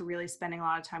dove into really spending a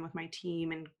lot of time with my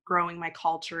team and growing my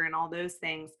culture and all those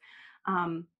things.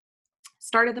 Um,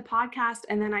 Started the podcast,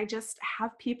 and then I just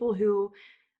have people who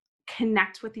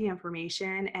connect with the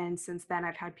information. And since then,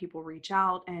 I've had people reach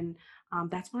out, and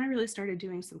that's when I really started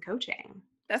doing some coaching.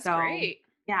 That's So great.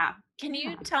 yeah, Can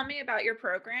you yeah. tell me about your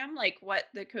program, like what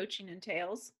the coaching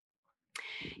entails?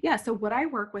 Yeah, so what I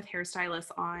work with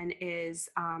hairstylists on is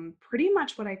pretty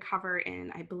much what I cover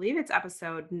in, I believe it's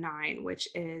episode 9, which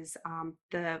is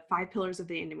the 5 pillars of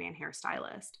the in-demand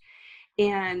hairstylist.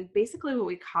 And basically, what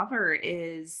we cover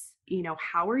is,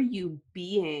 how are you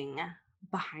being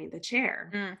behind the chair?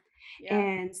 Mm. Yeah.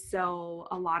 And so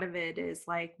a lot of it is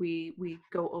like we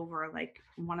go over like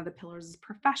one of the pillars is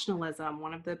professionalism,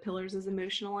 one of the pillars is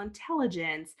emotional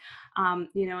intelligence, and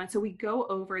so we go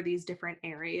over these different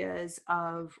areas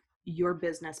of your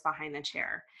business behind the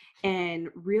chair. And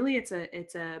really it's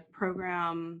a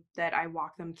program that I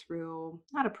walk them through,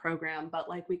 not a program, but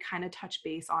like we kind of touch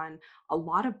base on a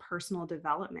lot of personal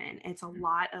development. It's a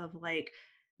lot of like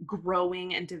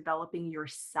growing and developing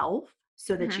yourself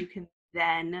so that Mhm. you can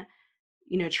then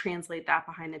translate that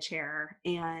behind the chair.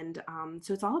 And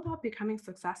so it's all about becoming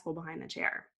successful behind the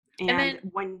chair. And And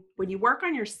then, when you work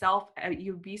on yourself,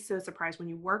 you'd be so surprised when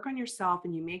you work on yourself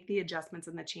and you make the adjustments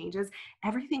and the changes,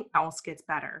 everything else gets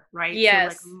better, right? So like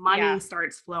yes, money yeah.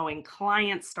 starts flowing,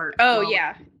 clients start Oh, flowing,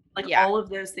 yeah. like Yeah. all of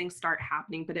those things start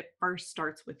happening, but it first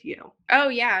starts with you. Oh,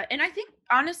 yeah, and I think,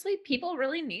 honestly, people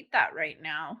really need that right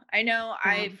now. I know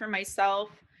Yeah. for myself,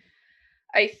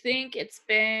 I think it's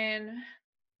been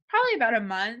probably about a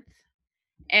month,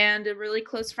 and a really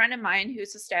close friend of mine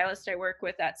who's a stylist I work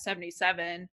with at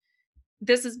 77,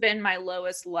 this has been my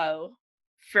lowest low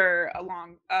for a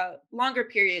longer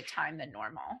period of time than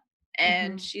normal.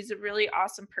 And Hmm. she's a really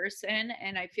awesome person,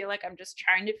 and I feel like I'm just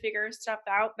trying to figure stuff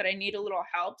out, but I need a little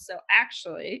help. So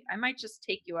actually, I might just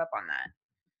take you up on that,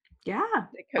 Yeah.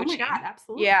 the Oh my God, coaching.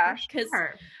 absolutely, for Yeah, cuz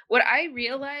sure. what I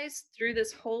realized through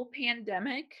this whole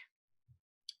pandemic,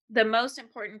 the most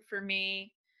important for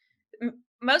me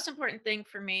most important thing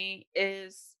for me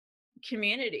is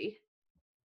community,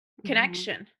 Hmm.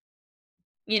 connection.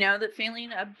 The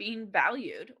feeling of being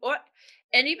valued or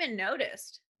and even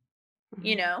noticed,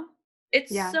 you Hmm. know?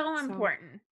 It's Yeah. so So.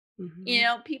 important.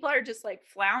 Hmm. People are just like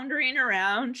floundering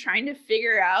around trying to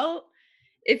figure out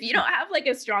if you don't have like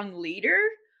a strong leader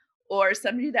or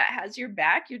somebody that has your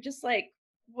back, you're just like,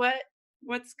 what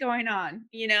what's going on?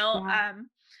 Yeah.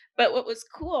 But what was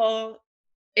cool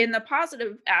in the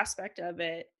positive aspect of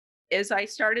it is I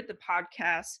started the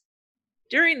podcast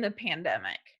during the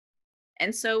pandemic.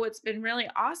 And so it's been really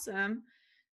awesome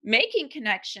making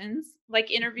connections, like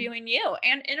Hmm. interviewing you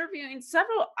and interviewing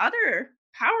several other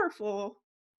powerful,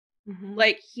 Hmm.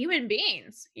 like, human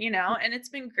beings, and it's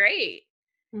been great.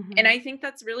 And Hmm. I think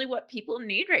that's really what people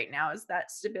need right now is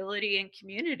that stability and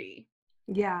community.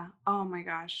 Yeah. Oh my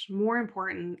gosh. More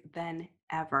important than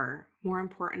ever. More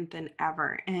important than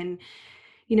ever. And,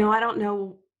 I don't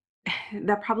know,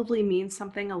 that probably means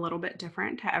something a little bit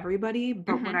different to everybody.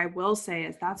 But what Mhm. I will say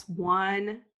is that's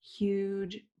one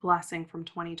huge blessing from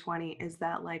 2020 is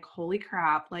that, like, holy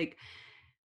crap, like,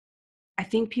 I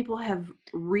think people have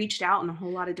reached out in a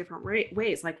whole lot of different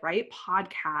ways, like, right?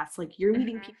 Podcasts, like, you're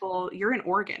meeting Mhm. people, you're in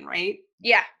Oregon, right?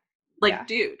 Yeah. Yeah. Like,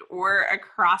 dude, or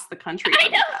across the country I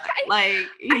from know. each other. Like,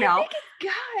 I think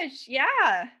gosh,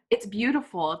 yeah. it's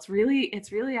beautiful. It's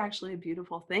really actually a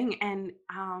beautiful thing. And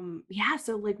yeah,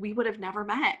 so like we would have never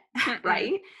met, Mm-mm.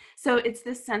 right? So it's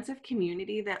this sense of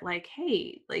community that, like,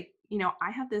 hey, like,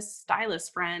 I have this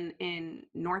stylist friend in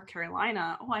North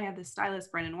Carolina. Oh, I have this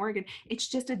stylist friend in Oregon. It's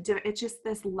just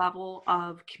this level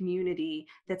of community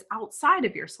that's outside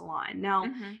of your salon. Now,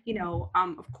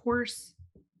 Mhm. of course,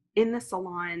 in the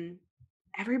salon,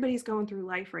 everybody's going through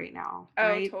life right now, Oh,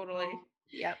 right? totally. So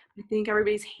Yep. I think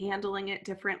everybody's handling it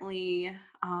differently.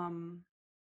 And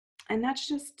that's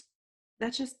just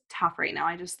tough right now.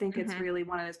 I just think it's Mhm. really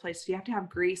one of those places you have to have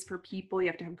grace for people, you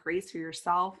have to have grace for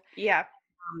yourself. Yeah.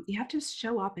 You have to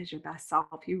show up as your best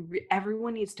self.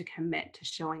 Everyone needs to commit to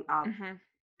showing up Mhm.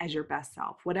 as your best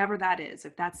self, whatever that is.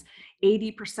 If that's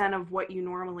 80% of what you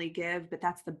normally give, but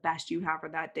that's the best you have for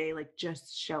that day, like,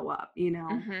 just show up.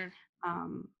 Mhm.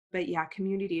 But yeah,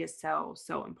 community is so,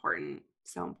 so important.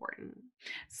 So important.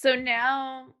 So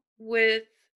now with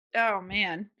oh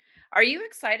man, are you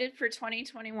excited for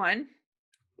 2021?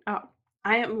 Oh,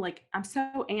 I'm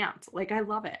so amped. Like, I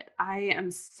love it. I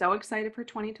am so excited for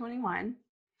 2021.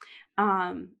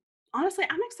 Um, Honestly,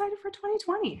 I'm excited for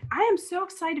 2020. I am so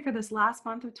excited for this last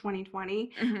month of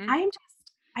 2020. Mhm.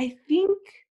 I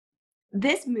think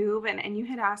this move, and you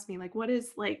had asked me, like,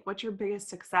 what's your biggest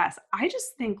success? I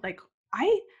just think, like,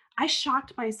 I I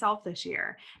shocked myself this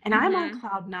year, and I'm on Mhm.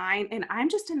 cloud 9, and I'm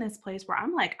just in this place where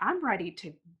I'm like, I'm ready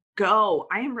to go.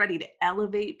 I am ready to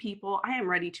elevate people. I am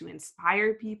ready to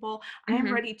inspire people. I am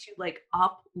Mhm. ready to, like,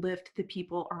 uplift the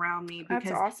people around me That's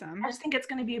because I awesome. just think it's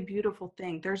going to be a beautiful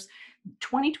thing.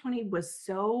 2020 was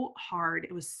so hard.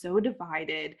 It was so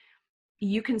divided.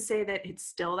 You can say that it's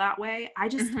still that way. I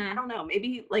Mhm. don't know,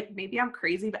 maybe I'm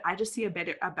crazy, but I just see a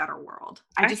better world.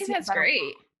 I I just think see a that's better world.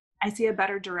 great. I see a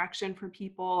better direction for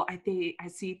people. I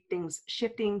see things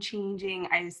shifting, changing.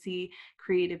 I see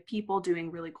creative people doing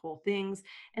really cool things.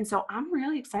 And so I'm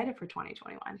really excited for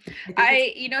 2021. I think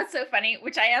it's It's so funny,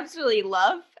 which I absolutely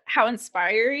love how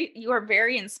inspiring you are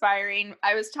very inspiring.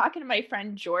 I was talking to my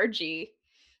friend Georgie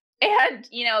and,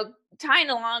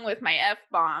 tying along with my F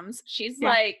bombs, she's yeah.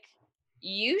 like,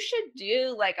 you should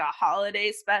do like a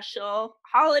holiday special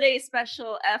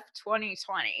F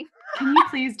 2020. Can you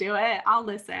please do it? I'll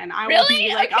listen. Really? I'll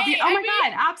be, Okay. oh I my mean,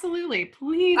 God, absolutely.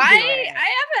 Please do I it. I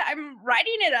have I'm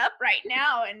writing it up right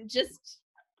now and just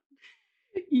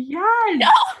I Yes.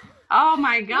 know Oh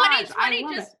my gosh, I 2020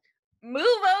 love it. just move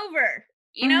over.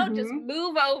 Just Mhm.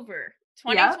 move over.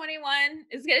 Yep. 2021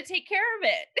 is going to take care of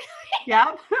it.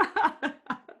 Yep.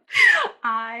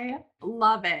 I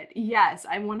love it. Yes,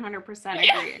 I 100%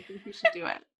 Yeah. agree. I think you should do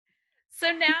it.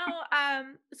 So now,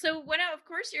 so when, of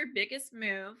course, your biggest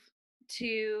move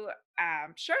to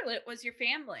Charlotte was your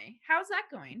family. How's that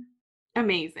going?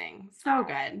 Amazing. So Oh,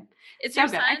 good. is your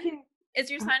So good. I son can is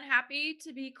your uh, son happy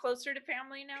to be closer to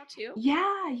family now too?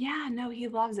 yeah, yeah, no, he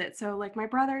loves it. So, like, my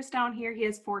brother's down here, he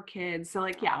has 4 kids. So,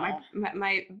 like, yeah, Oh,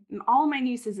 all my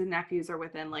nieces and nephews are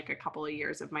within, like, a couple of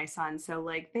years of my son. So,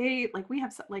 we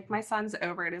have like, my son's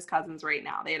over at his cousin's right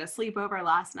now. They had a sleepover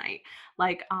last night.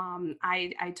 Like,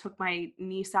 I took my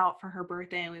niece out for her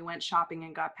birthday, and we went shopping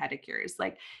and got pedicures.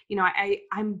 Like,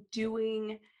 I'm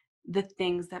doing the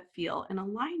things that feel in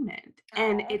alignment.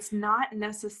 And oh, it's not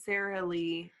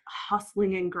necessarily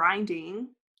hustling and grinding,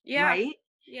 yeah, right?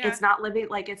 yeah. It's not living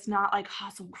like it's not like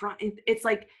hustle grind. It's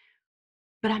like,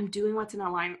 but I'm doing what's in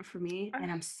alignment for me, Uh,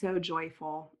 and I'm so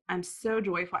joyful. I'm so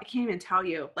joyful. I can't even tell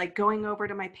you. Like going over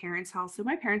to my parents' house. So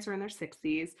my parents are in their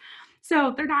 60s.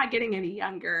 So they're not getting any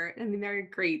younger. I mean, they're in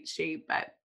great shape,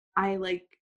 but I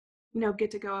like,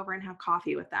 get to go over and have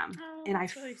coffee with them. oh, And I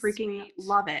that's really freaking sweet.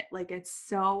 love it. Like it's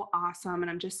so awesome. And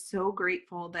I'm just so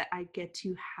grateful that I get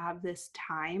to have this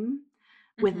time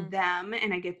with Hmm. them,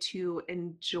 and I get to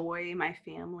enjoy my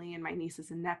family and my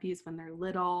nieces and nephews when they're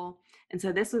little. And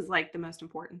so this was like the most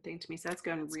important thing to me. So it's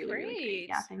going That's really, really great. great.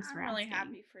 Yeah, thanks I'm for really asking.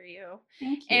 happy for you.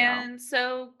 Thank you. And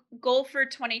so, goal for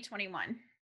 2021.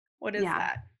 What is Yeah.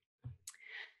 that?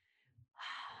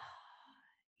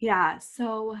 Yeah.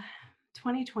 So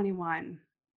 2021,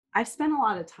 I've spent a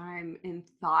lot of time in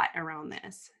thought around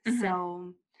this. Hmm.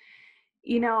 So,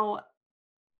 you know,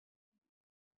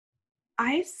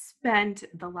 I spent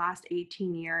the last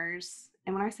 18 years,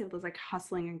 and when I say it was like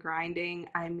hustling and grinding,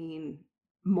 I mean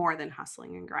more than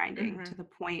hustling and grinding to Hmm. the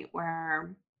point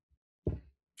where,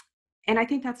 and I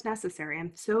think that's necessary.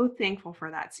 I'm so thankful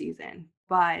for that season.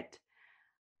 But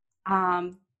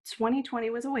 2020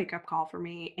 was a wake up call for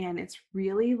me. And it's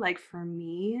really like for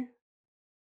me,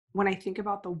 when I think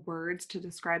about the words to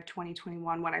describe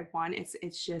 2021, what I want,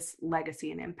 it's just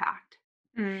legacy and impact.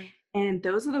 Mm, And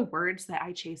those are the words that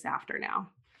I chase after now.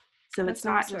 So that's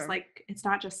awesome. it's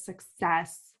not just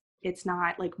success, it's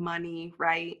not like money,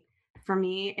 right? For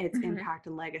me, it's Hmm. impact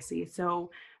and legacy.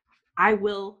 So I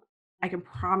will I can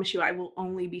promise you I will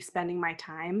only be spending my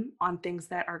time on things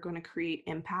that are going to create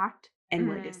impact and Mm,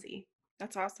 legacy,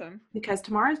 that's awesome. because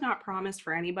tomorrow is not promised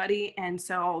for anybody, and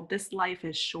so this life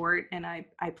is short, and I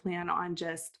plan on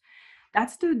just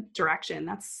that's the direction.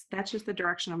 That's just the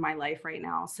direction of my life right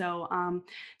now. So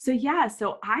yeah,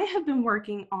 so I have been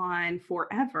working on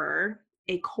forever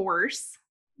a course,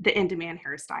 the In-Demand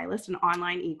Hairstylist, an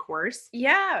online e-course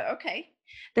Yeah. Okay.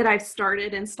 that I've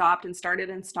started and stopped and started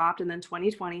and stopped. And then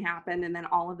 2020 happened, and then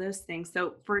all of those things.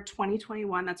 So for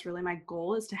 2021, that's really my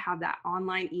goal, is to have that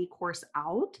online e-course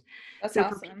out. That's So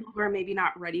for awesome. people who are maybe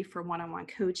not ready for one-on-one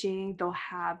coaching, they'll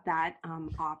have that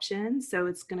option. So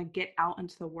it's going to get out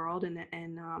into the world and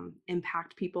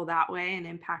impact people that way, and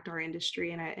impact our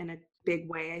industry in a big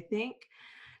way, I think.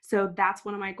 So that's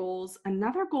one of my goals.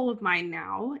 Another goal of mine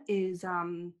now is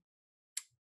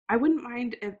I wouldn't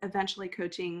mind eventually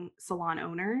coaching salon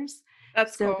owners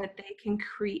That's so cool. that they can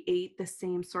create the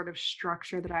same sort of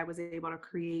structure that I was able to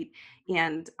create,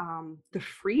 and the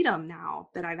freedom now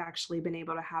that I've actually been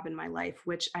able to have in my life,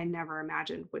 which I never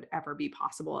imagined would ever be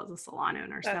possible as a salon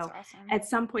owner. That's So awesome. at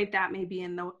some point that may be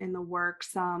in the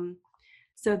works.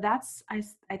 So that's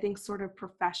I think sort of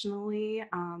professionally.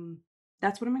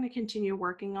 That's what I'm going to continue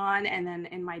working on. And then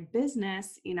in my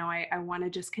business, I want to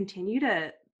just continue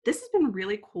to. This has been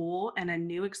really cool and a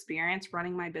new experience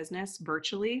running my business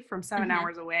virtually from 7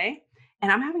 hours Hmm. away.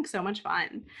 And I'm having so much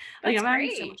fun. Like That's I'm having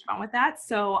so much great. fun with that.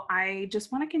 So I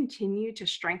just want to continue to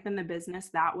strengthen the business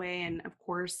that way. And of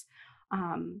course,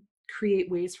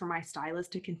 create ways for my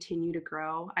stylist to continue to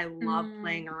grow. I love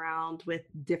playing Mm, around with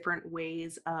different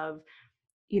ways of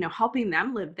helping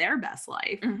them live their best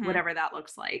life, hmm. whatever that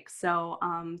looks like. So,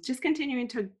 just continuing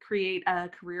to create a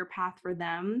career path for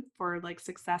them for like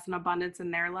success and abundance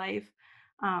in their life.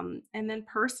 And then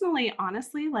personally,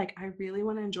 honestly, like I really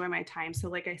want to enjoy my time. So,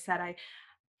 like I said, I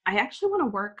actually want to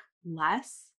work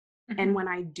less. And Hmm. when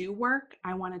I do work,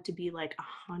 I want it to be like Mm,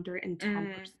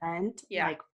 110% yeah.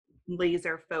 like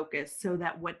laser focused, so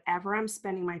that whatever I'm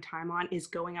spending my time on is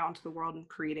going out into the world and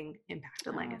creating impact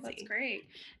and Oh, that's legacy. great.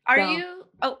 Are So, you,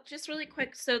 oh, just really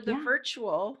quick. So the yeah.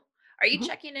 virtual, are you Mhm.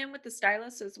 checking in with the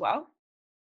stylist as well?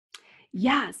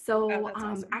 Yeah, Oh, so that's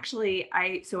awesome. actually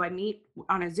I meet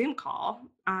on a Zoom call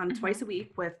twice Mhm. a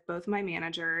week with both my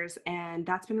managers, and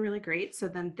that's been really great. So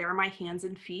then they're my hands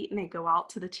and feet, and they go out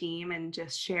to the team and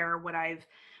just share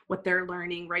what they're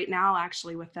learning. Right now,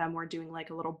 actually with them, we're doing like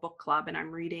a little book club, and I'm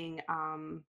reading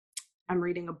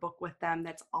a book with them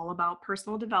that's all about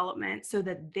personal development so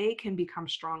that they can become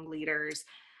strong leaders,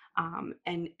 um,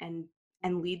 and and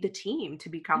and lead the team to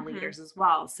become Mhm. leaders as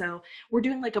well. So we're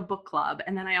doing like a book club,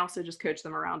 and then I also just coach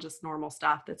them around just normal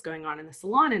stuff that's going on in the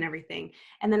salon and everything.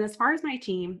 And then as far as my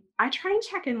team, I try and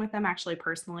check in with them actually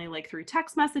personally, like through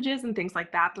text messages and things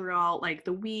like that throughout like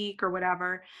the week or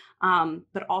whatever.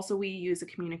 But also we use a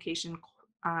communication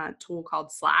tool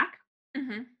called Slack.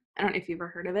 Mhm. I don't know if you've ever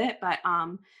heard of it, but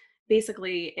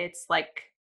basically it's like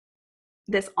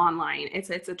this online. It's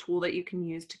a tool that you can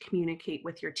use to communicate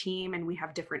with your team, and we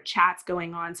have different chats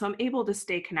going on. So I'm able to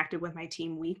stay connected with my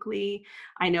team weekly.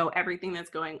 I know everything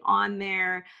that's going on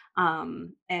there,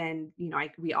 and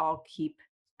we all keep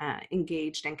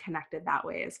engaged and connected that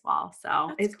way as well. So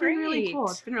That's it's been really cool.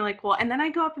 It's great. been really cool. And then I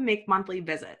go up and make monthly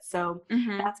visits. So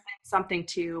Mhm. that's been something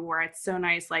too, where it's so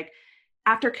nice. Like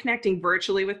after connecting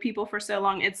virtually with people for so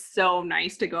long, it's so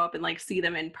nice to go up and like see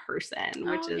them in person,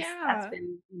 Oh, that's yeah.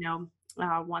 been,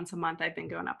 once a month I've been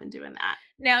going up and doing that.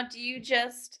 Now, do you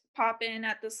just pop in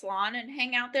at the salon and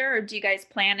hang out there, or do you guys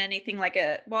plan anything like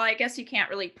well, I guess you can't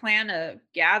really plan a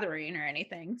gathering or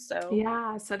anything, so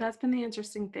Yeah, so that's been the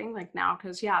interesting thing like now,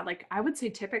 because yeah, like I would say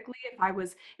typically if I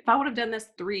would have done this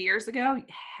 3 years ago,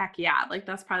 heck yeah, like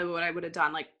that's probably what I would have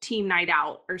done, like team night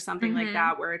out or something like Mhm.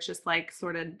 that, where it's just like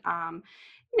sort of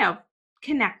you know,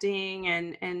 connecting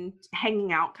and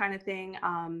hanging out kind of thing.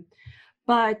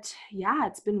 But yeah,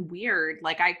 it's been weird.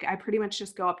 Like I pretty much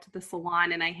just go up to the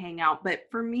salon and I hang out. But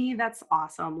for me, that's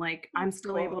awesome. Like I'm That's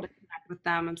still able cool. to connect with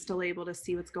them. I'm still able to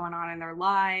see what's going on in their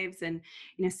lives and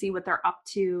see what they're up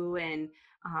to, and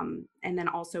then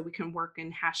also we can work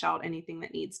and hash out anything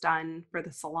that needs done for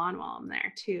the salon while I'm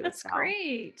there too. That's So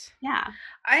great. yeah.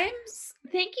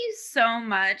 Thank you so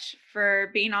much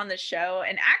for being on the show,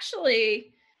 and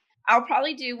actually, I'll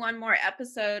probably do one more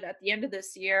episode at the end of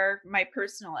this year, my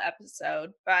personal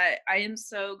episode, but I am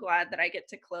so glad that I get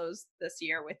to close this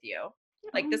year with you. Oh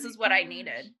Like, this my is what I gosh.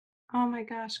 needed. Oh my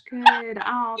goch, good.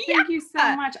 Oh, thank you so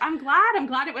Yeah. much. I'm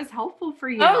glad it was helpful for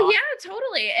Oh, you. yeah,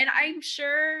 totally, and I'm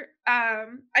sure, I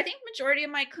think majority of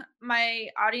my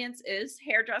audience is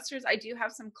hairdressers. I do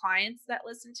have some clients that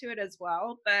listen to it as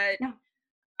well, but Yeah.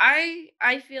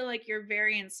 I feel like you're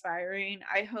very inspiring.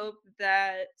 I hope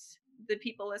that the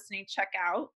people listening check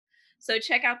out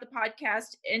the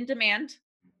podcast In Demand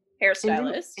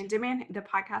Hairstylist. In demand, the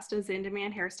podcast is In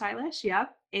Demand Hairstylish.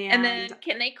 Yep. And And then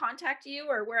can they contact you,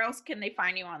 or where else can they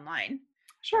find you online?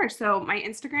 sure. So my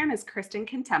Instagram is Kristen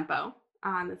Contempo.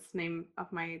 That's the name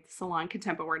of my salon,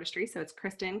 Contempo Artistry. So it's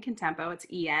Kristen Contempo. It's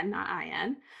EN, not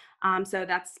IN. So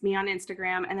that's me on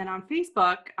Instagram. And then on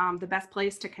Facebook, the best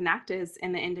place to connect is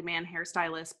in the In Demand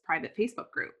Hairstylist private Facebook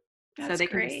group. So That's they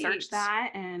can just search great.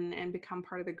 that and become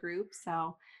part of the group.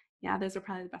 So yeah, those are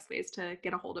probably the best ways to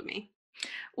get a hold of me.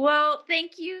 Well,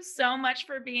 thank you so much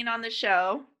for being on the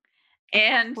show. Of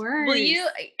And will you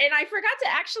course. and I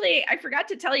forgot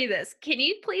to tell you this. Can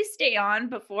you please stay on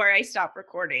before I stop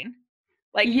recording?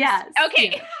 Like, Yes.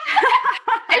 okay. Yes.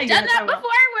 I've done Yes, that I will.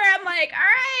 before where I'm like, "All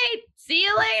right, see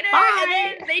you later," and Bye.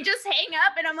 then they just hang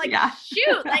up, and I'm like, Yeah.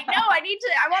 "Shoot, like, no,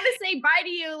 I wanna say bye to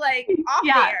you, like, off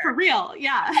Yeah, for air." real.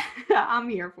 Yeah. I'm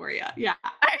here for you. Yeah.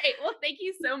 Alright, well, thank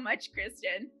you so much,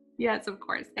 Kristen. Yes, of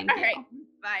course. Thank you. Alright,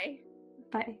 bye.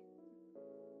 Bye.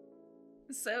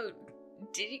 So,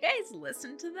 did you guys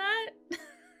listen to that?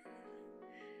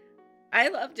 I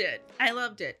loved it. I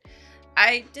loved it.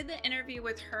 I did the interview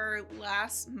with her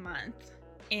last month,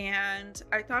 and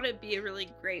I thought it'd be a really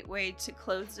great way to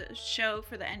close the show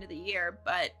for the end of the year.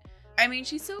 But I mean,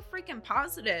 she's so freaking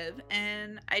positive,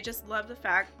 and I just love the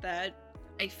fact that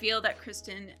I feel that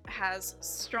Kristen has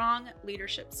strong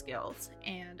leadership skills,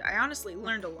 and I honestly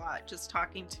learned a lot just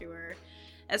talking to her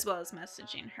as well as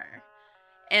messaging her.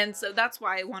 And so that's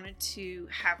why I wanted to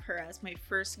have her as my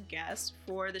first guest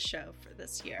for the show for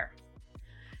this year.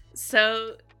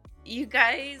 So, you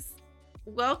guys,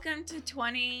 welcome to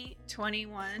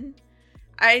 2021.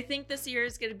 I think this year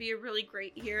is going to be a really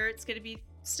great year. It's going to be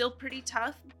still pretty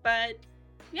tough, but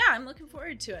yeah, I'm looking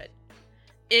forward to it.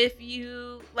 If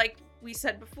you, like we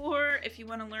said before, if you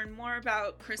want to learn more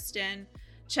about Kristen,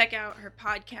 check out her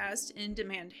podcast, In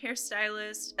Demand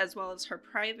Hairstylist, as well as her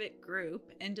private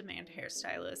group, In Demand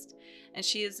Hairstylist. And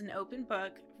she is an open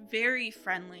book, very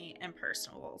friendly and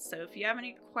personable. So if you have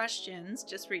any questions,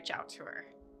 just reach out to her.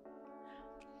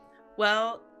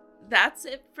 Well, that's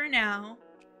it for now.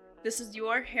 This is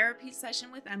your Therapy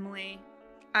Session with Emily.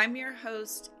 I'm your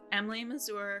host, Emily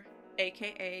Mazur,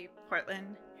 aka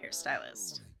Portland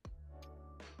Hairstylist.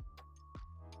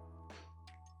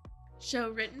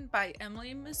 Show written by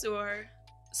Emily Mazur,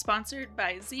 sponsored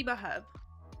by Ziba Hub.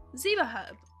 Ziba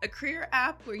Hub, a career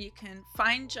app where you can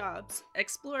find jobs,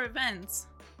 explore events,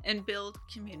 and build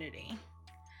community.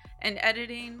 And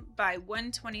editing by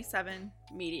 127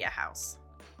 Media House.